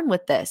are born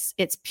with this.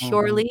 It's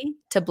purely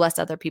to bless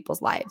other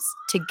people's lives,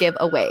 to give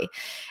away.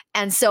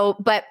 And so,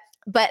 but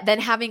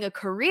then having a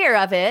career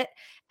of it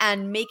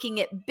and making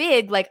it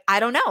big, like, I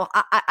don't know.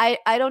 I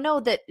don't know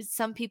that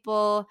some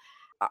people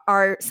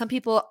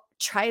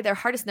try their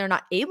hardest and they're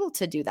not able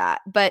to do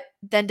that. But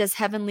then does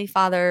Heavenly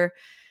Father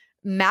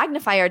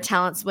magnify our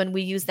talents when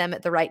we use them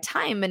at the right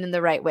time and in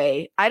the right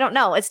way? I don't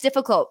know. It's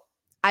difficult.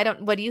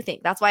 What do you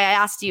think? That's why I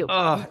asked you.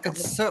 Oh,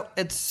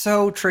 it's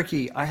so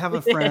tricky. I have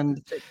a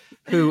friend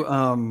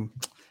who,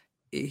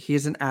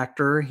 he's an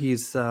actor.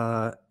 He's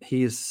I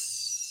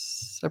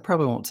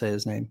probably won't say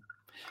his name,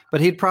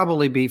 but he'd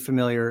probably be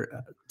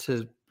familiar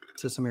to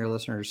some of your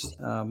listeners,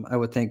 I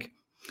would think.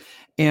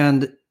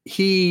 And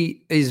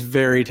he is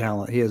very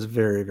talented. He is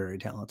very, very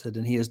talented,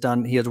 and he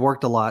has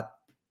worked a lot.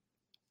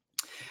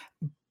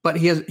 But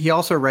he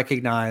also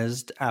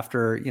recognized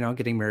after,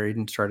 getting married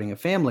and starting a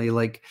family,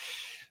 like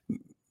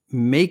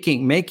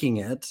making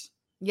it,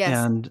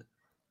 yes,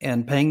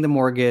 and paying the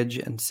mortgage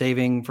and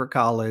saving for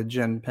college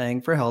and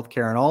paying for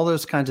healthcare and all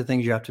those kinds of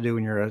things you have to do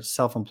when you're a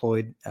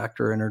self-employed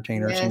actor,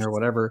 entertainer, yes, singer,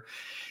 whatever,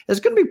 is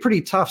going to be pretty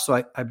tough.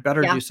 So I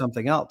better do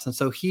something else. And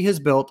so he has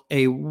built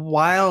a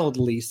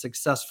wildly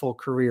successful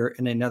career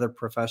in another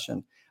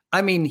profession.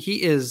 I mean,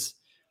 he is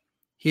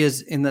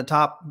in the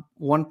top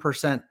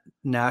 1%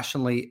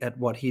 nationally at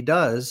what he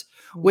does,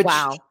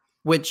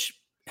 which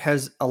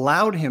has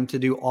allowed him to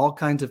do all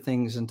kinds of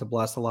things and to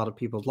bless a lot of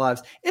people's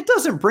lives. It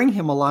doesn't bring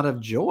him a lot of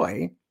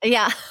joy.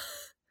 Yeah.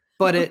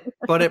 but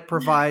it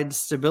provides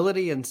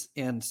stability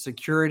and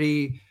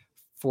security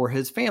for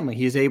his family.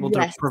 He's able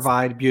to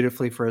provide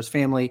beautifully for his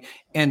family.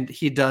 And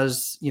he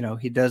does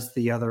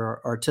the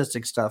other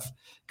artistic stuff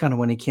kind of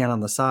when he can on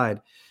the side.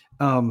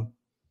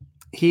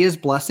 He is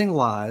blessing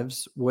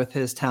lives with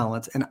his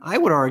talents. And I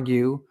would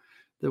argue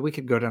that we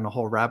could go down a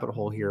whole rabbit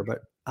hole here, but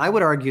I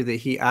would argue that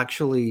he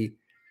actually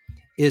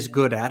is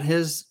good at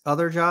his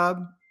other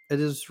job, at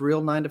his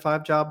real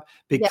 9-to-5 job,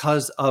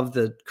 because of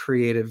the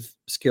creative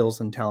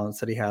skills and talents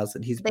that he has,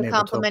 that he's been able to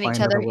complement apply each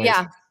in other. other ways.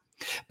 Yeah.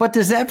 But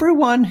does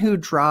everyone who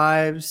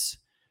drives,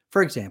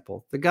 for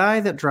example, the guy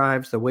that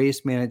drives the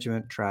waste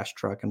management trash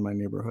truck in my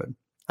neighborhood,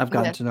 I've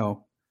gotten to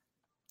know,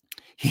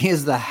 he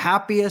is the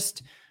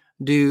happiest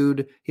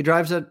dude. He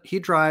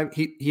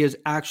is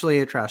actually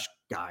a trash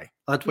guy.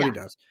 That's what he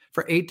does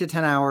for 8 to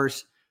 10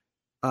 hours,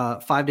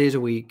 5 days a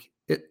week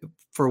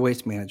for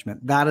waste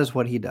management. That is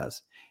what he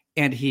does.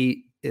 And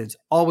he is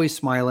always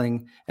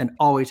smiling and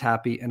always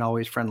happy and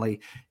always friendly.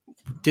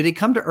 Did he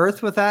come to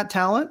earth with that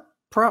talent?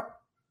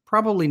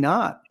 Probably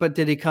not. But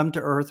did he come to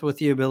earth with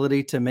the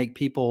ability to make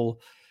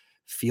people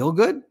feel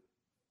good,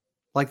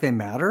 like they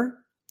matter,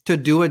 to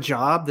do a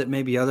job that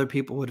maybe other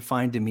people would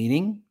find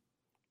demeaning?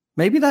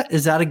 Maybe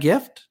is that a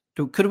gift?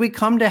 Could we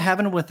come to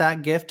heaven with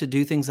that gift to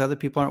do things other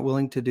people aren't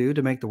willing to do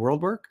to make the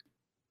world work?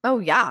 Oh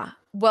yeah.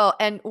 Well,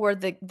 or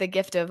the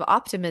gift of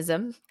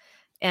optimism,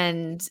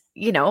 and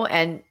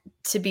and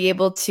to be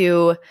able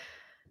to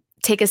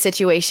take a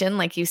situation,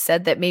 like you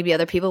said, that maybe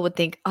other people would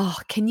think, oh,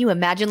 can you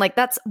imagine? Like,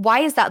 why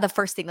is that the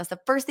first thing? That's the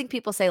first thing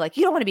people say. Like,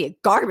 you don't want to be a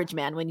garbage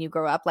man when you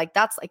grow up. Like,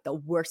 that's like the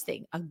worst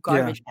thing, a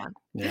garbage man.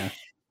 Yeah.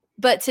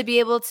 But to be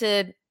able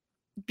to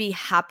be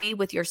happy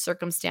with your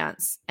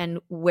circumstance and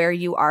where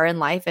you are in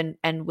life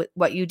and with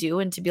what you do,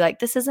 and to be like,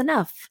 this is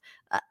enough.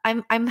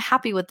 I'm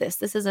happy with this.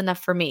 This is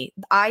enough for me.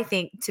 I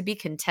think to be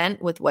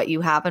content with what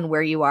you have and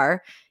where you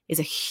are is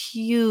a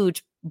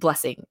huge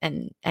blessing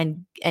and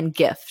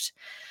gift.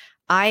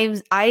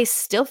 I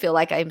still feel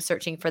like I'm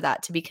searching for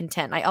that, to be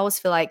content. I always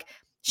feel like,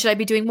 should I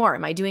be doing more?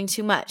 Am I doing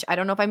too much? I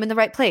don't know if I'm in the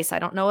right place. I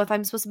don't know if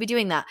I'm supposed to be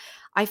doing that.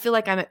 I feel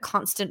like I'm at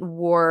constant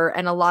war.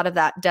 And a lot of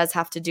that does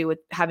have to do with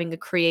having a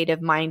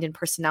creative mind and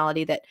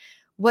personality, that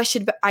what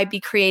should I be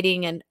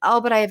creating? And,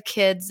 oh, but I have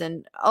kids,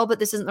 and, oh, but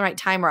this isn't the right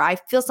time, or I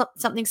feel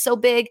something so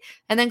big,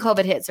 and then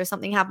COVID hits or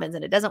something happens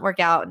and it doesn't work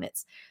out. And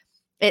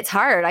it's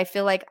hard. I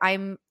feel like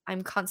I'm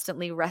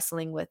constantly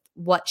wrestling with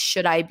what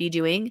should I be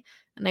doing?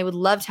 And I would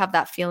love to have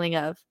that feeling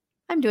of,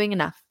 I'm doing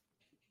enough.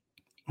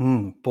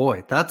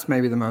 Boy, that's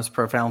maybe the most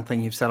profound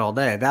thing you've said all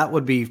day. That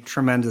would be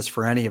tremendous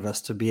for any of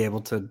us to be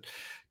able to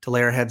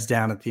lay our heads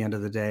down at the end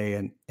of the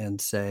day and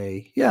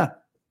say, yeah,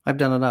 I've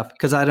done enough.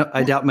 Because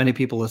I doubt many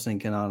people listening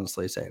can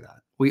honestly say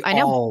that. We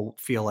all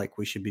feel like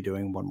we should be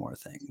doing one more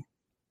thing.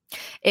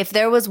 If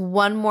there was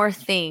one more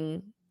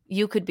thing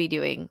you could be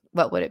doing,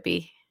 what would it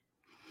be?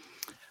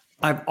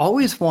 I've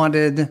always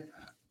wanted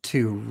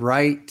to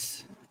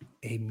write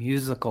a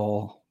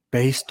musical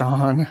based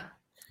on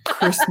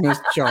Christmas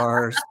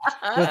jars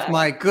with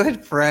my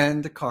good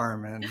friend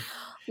Carmen.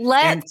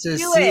 Let's and to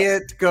do see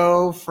it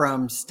go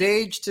from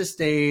stage to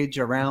stage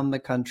around the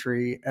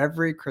country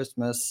every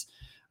Christmas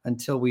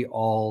until we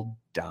all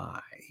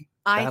die.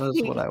 That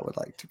is what I would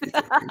like to be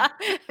doing.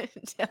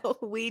 Until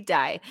we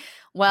die.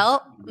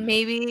 Well,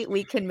 maybe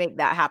we can make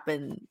that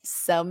happen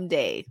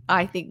someday.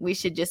 I think we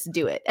should just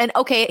do it. And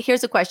okay,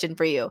 here's a question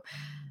for you.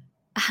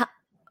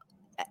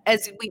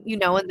 As we, in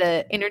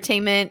the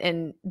entertainment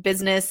and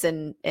business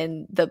and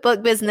the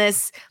book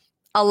business,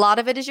 a lot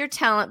of it is your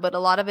talent, but a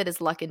lot of it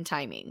is luck and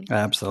timing.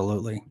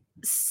 Absolutely.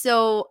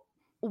 So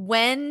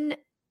when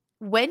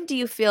do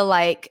you feel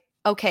like,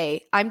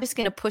 okay, I'm just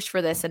going to push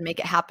for this and make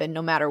it happen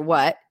no matter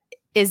what?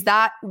 Is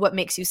that what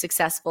makes you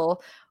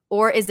successful?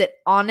 Or is it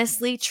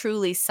honestly,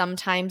 truly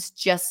sometimes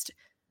just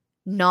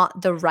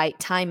not the right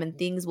time and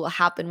things will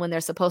happen when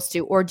they're supposed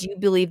to? Or do you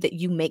believe that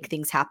you make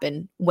things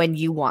happen when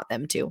you want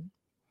them to?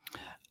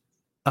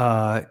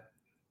 I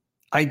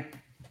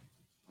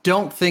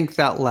don't think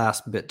that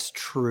last bit's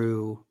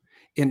true,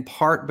 in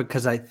part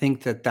because I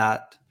think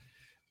that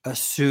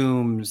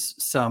assumes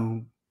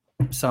some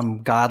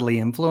godly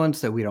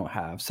influence that we don't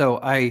have. So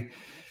I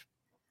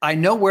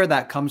know where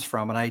that comes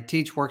from, and I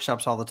teach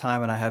workshops all the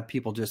time, and I have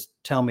people just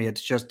tell me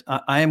it's just,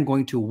 I am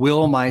going to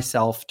will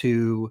myself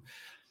to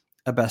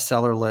a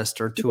bestseller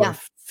list or to a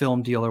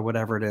film deal or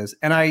whatever it is.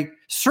 And I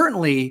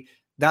certainly,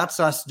 that's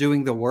us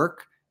doing the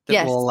work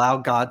that will allow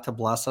God to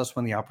bless us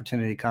when the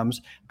opportunity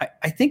comes.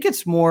 I think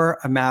it's more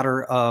a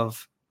matter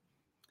of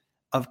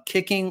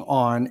kicking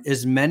on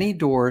as many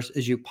doors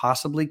as you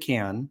possibly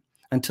can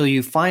until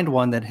you find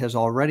one that has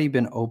already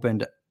been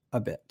opened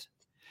a bit.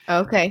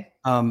 Okay.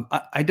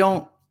 I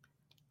don't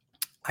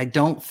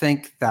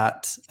think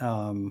that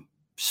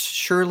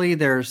surely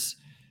there's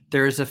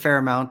a fair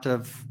amount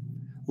of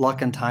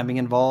luck and timing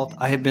involved.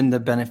 I have been the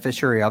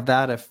beneficiary of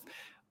that. If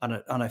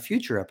on a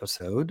future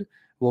episode,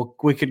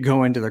 we could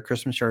go into the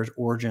Christmas Jars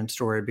origin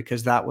story,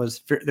 because there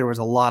was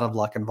a lot of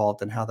luck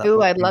involved in how that.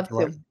 Ooh, I'd love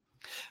to.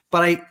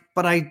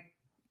 But I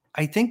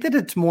think that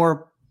it's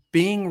more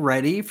being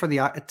ready for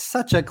it's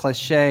such a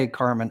cliche,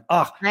 Carmen.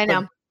 I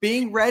know.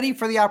 Being ready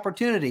for the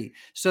opportunity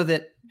so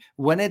that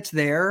when it's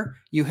there,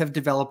 you have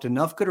developed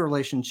enough good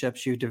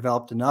relationships, you've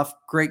developed enough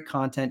great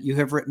content, you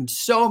have written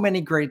so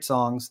many great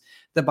songs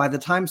that by the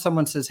time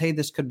someone says, hey,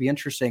 this could be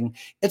interesting,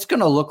 it's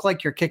going to look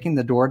like you're kicking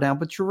the door down,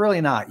 but you're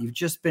really not. You've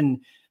just been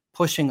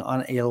pushing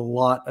on a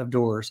lot of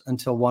doors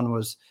until one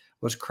was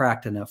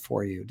cracked enough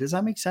for you. Does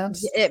that make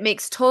sense? It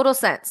makes total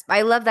sense.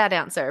 I love that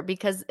answer,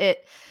 because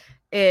it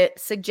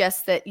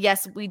suggests that,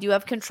 yes, we do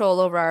have control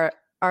over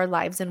our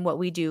lives and what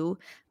we do,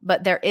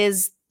 but there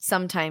is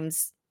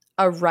sometimes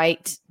a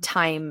right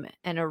time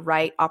and a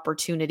right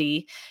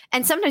opportunity.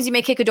 And sometimes you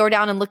may kick a door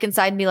down and look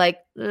inside and be like,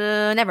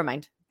 never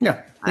mind.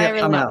 Yeah.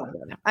 I'm out.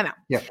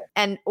 Yeah.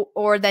 And,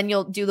 or then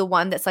you'll do the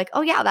one that's like,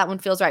 oh yeah, that one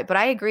feels right. But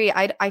I agree.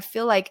 I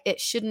feel like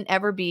it shouldn't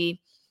ever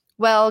be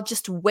well,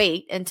 just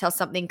wait until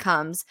something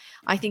comes.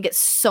 I think it's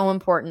so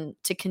important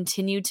to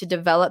continue to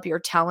develop your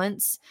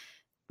talents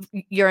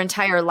your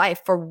entire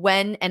life, for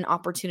when an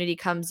opportunity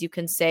comes, you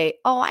can say,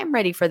 oh, I'm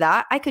ready for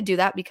that. I could do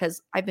that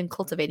because I've been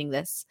cultivating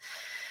this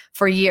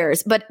for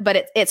years. But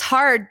it's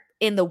hard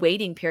in the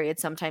waiting period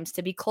sometimes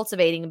to be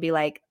cultivating and be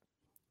like,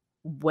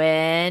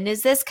 when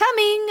is this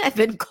coming? I've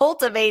been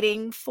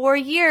cultivating for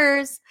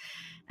years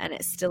and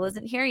it still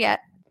isn't here yet.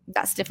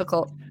 That's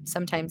difficult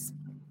sometimes.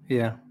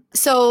 Yeah.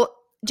 So,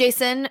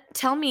 Jason,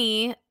 tell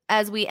me,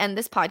 as we end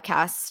this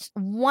podcast,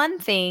 one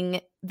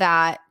thing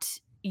that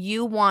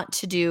you want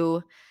to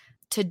do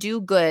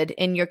good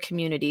in your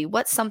community.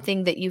 What's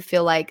something that you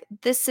feel like,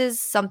 this is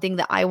something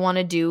that I want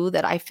to do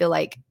that I feel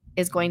like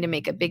is going to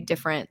make a big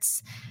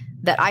difference,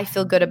 that I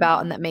feel good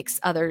about, and that makes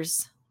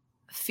others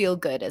feel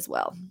good as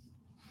well?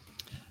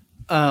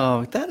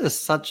 Oh, that is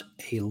such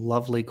a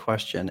lovely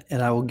question.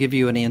 And I will give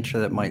you an answer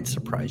that might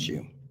surprise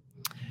you.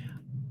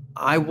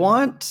 I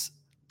want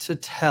to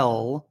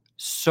tell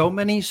so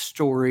many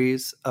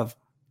stories of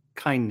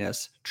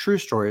kindness, true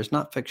stories,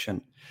 not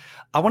fiction.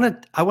 I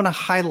want to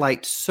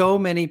highlight so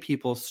many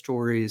people's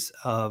stories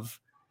of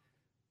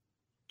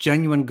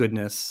genuine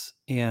goodness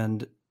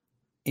and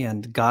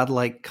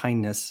godlike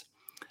kindness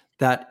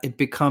that it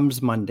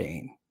becomes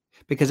mundane.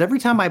 Because every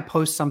time I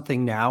post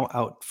something now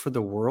out for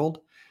the world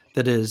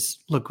that is,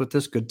 look what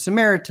this Good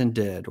Samaritan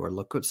did, or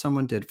look what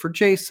someone did for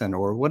Jason,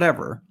 or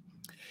whatever,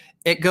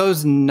 it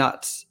goes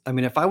nuts. I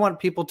mean, if I want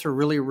people to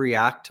really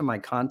react to my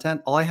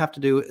content, all I have to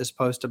do is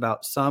post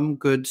about some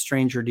good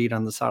stranger deed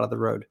on the side of the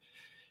road.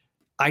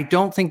 I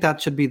don't think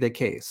that should be the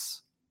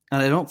case.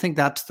 And I don't think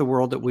that's the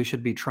world that we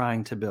should be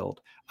trying to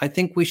build. I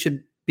think we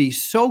should be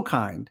so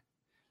kind,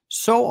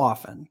 so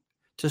often,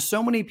 to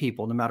so many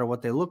people, no matter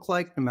what they look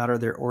like, no matter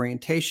their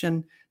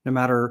orientation, no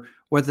matter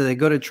whether they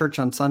go to church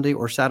on Sunday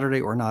or Saturday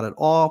or not at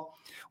all.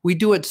 We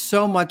do it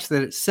so much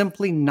that it's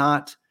simply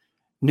not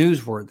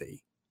newsworthy.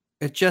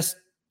 It just,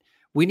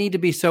 we need to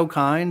be so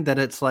kind that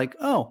it's like,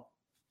 oh,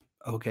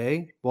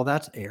 okay, well,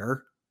 that's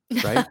air,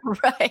 right?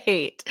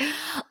 Right.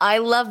 I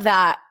love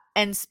that.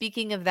 And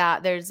speaking of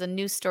that, there's a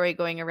news story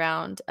going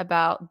around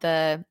about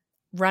the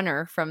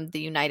runner from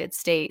the United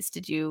States.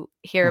 Did you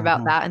hear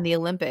about that in the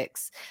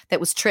Olympics, that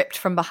was tripped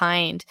from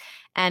behind?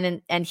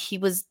 And he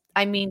was,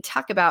 I mean,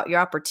 talk about your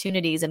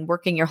opportunities and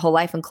working your whole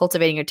life and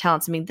cultivating your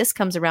talents. I mean, this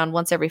comes around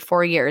once every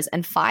 4 years,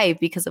 and 5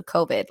 because of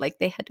COVID. Like,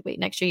 they had to wait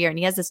an extra year, and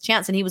he has this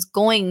chance, and he was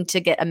going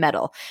to get a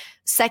medal,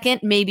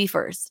 second, maybe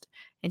first,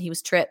 and he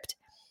was tripped.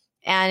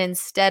 And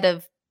instead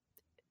of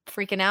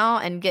freaking out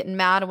and getting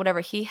mad or whatever,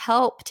 he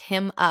helped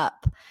him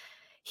up.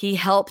 He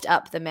helped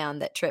up the man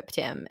that tripped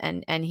him.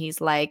 And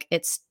he's like,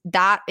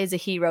 that is a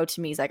hero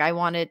to me. He's like, I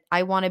want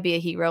to be a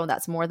hero.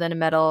 That's more than a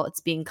medal.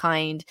 It's being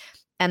kind.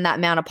 And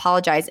that man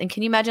apologized. And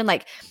can you imagine,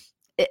 like,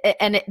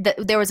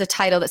 there was a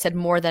title that said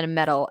more than a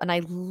medal. And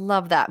I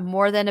love that.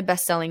 More than a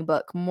best-selling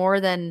book, more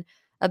than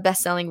a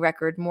best-selling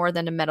record, more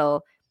than a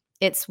medal.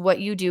 It's what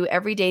you do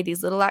every day,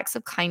 these little acts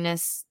of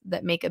kindness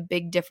that make a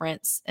big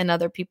difference in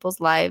other people's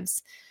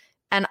lives.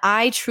 And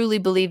I truly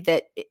believe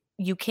that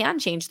you can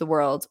change the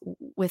world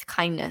with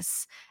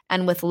kindness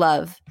and with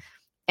love.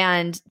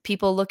 And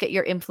people look at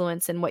your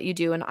influence and what you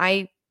do. And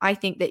I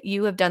think that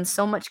you have done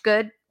so much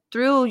good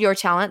through your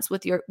talents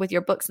with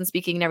your books and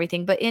speaking and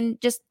everything, but in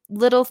just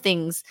little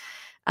things,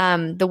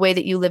 the way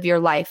that you live your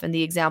life and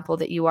the example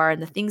that you are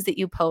and the things that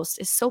you post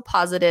is so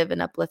positive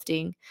and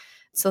uplifting.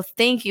 So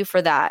thank you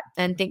for that.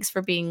 And thanks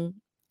for being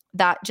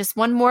that, just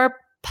one more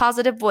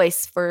positive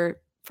voice for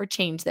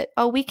change, that,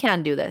 oh, we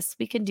can do this.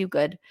 We can do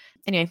good.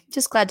 Anyway,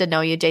 just glad to know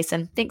you,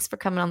 Jason. Thanks for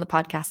coming on the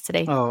podcast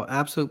today. Oh,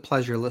 absolute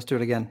pleasure. Let's do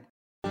it again.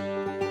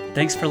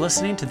 Thanks for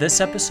listening to this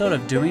episode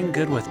of Doing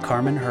Good with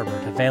Carmen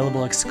Herbert,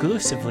 available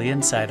exclusively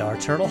inside Our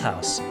Turtle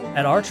House.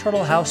 At Our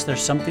Turtle House,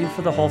 there's something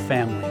for the whole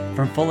family.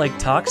 From full-length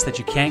talks that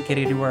you can't get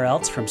anywhere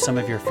else from some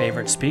of your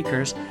favorite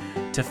speakers,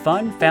 to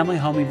fun family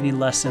home evening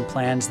lesson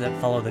plans that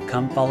follow the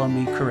Come Follow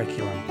Me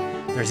curriculum.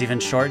 There's even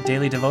short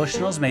daily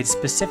devotionals made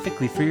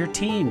specifically for your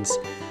teens.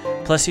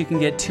 Plus, you can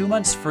get 2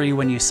 months free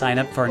when you sign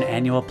up for an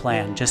annual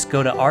plan. Just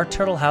go to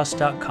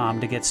ourturtlehouse.com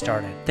to get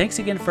started. Thanks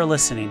again for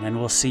listening, and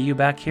we'll see you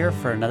back here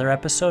for another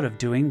episode of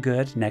Doing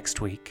Good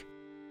next week.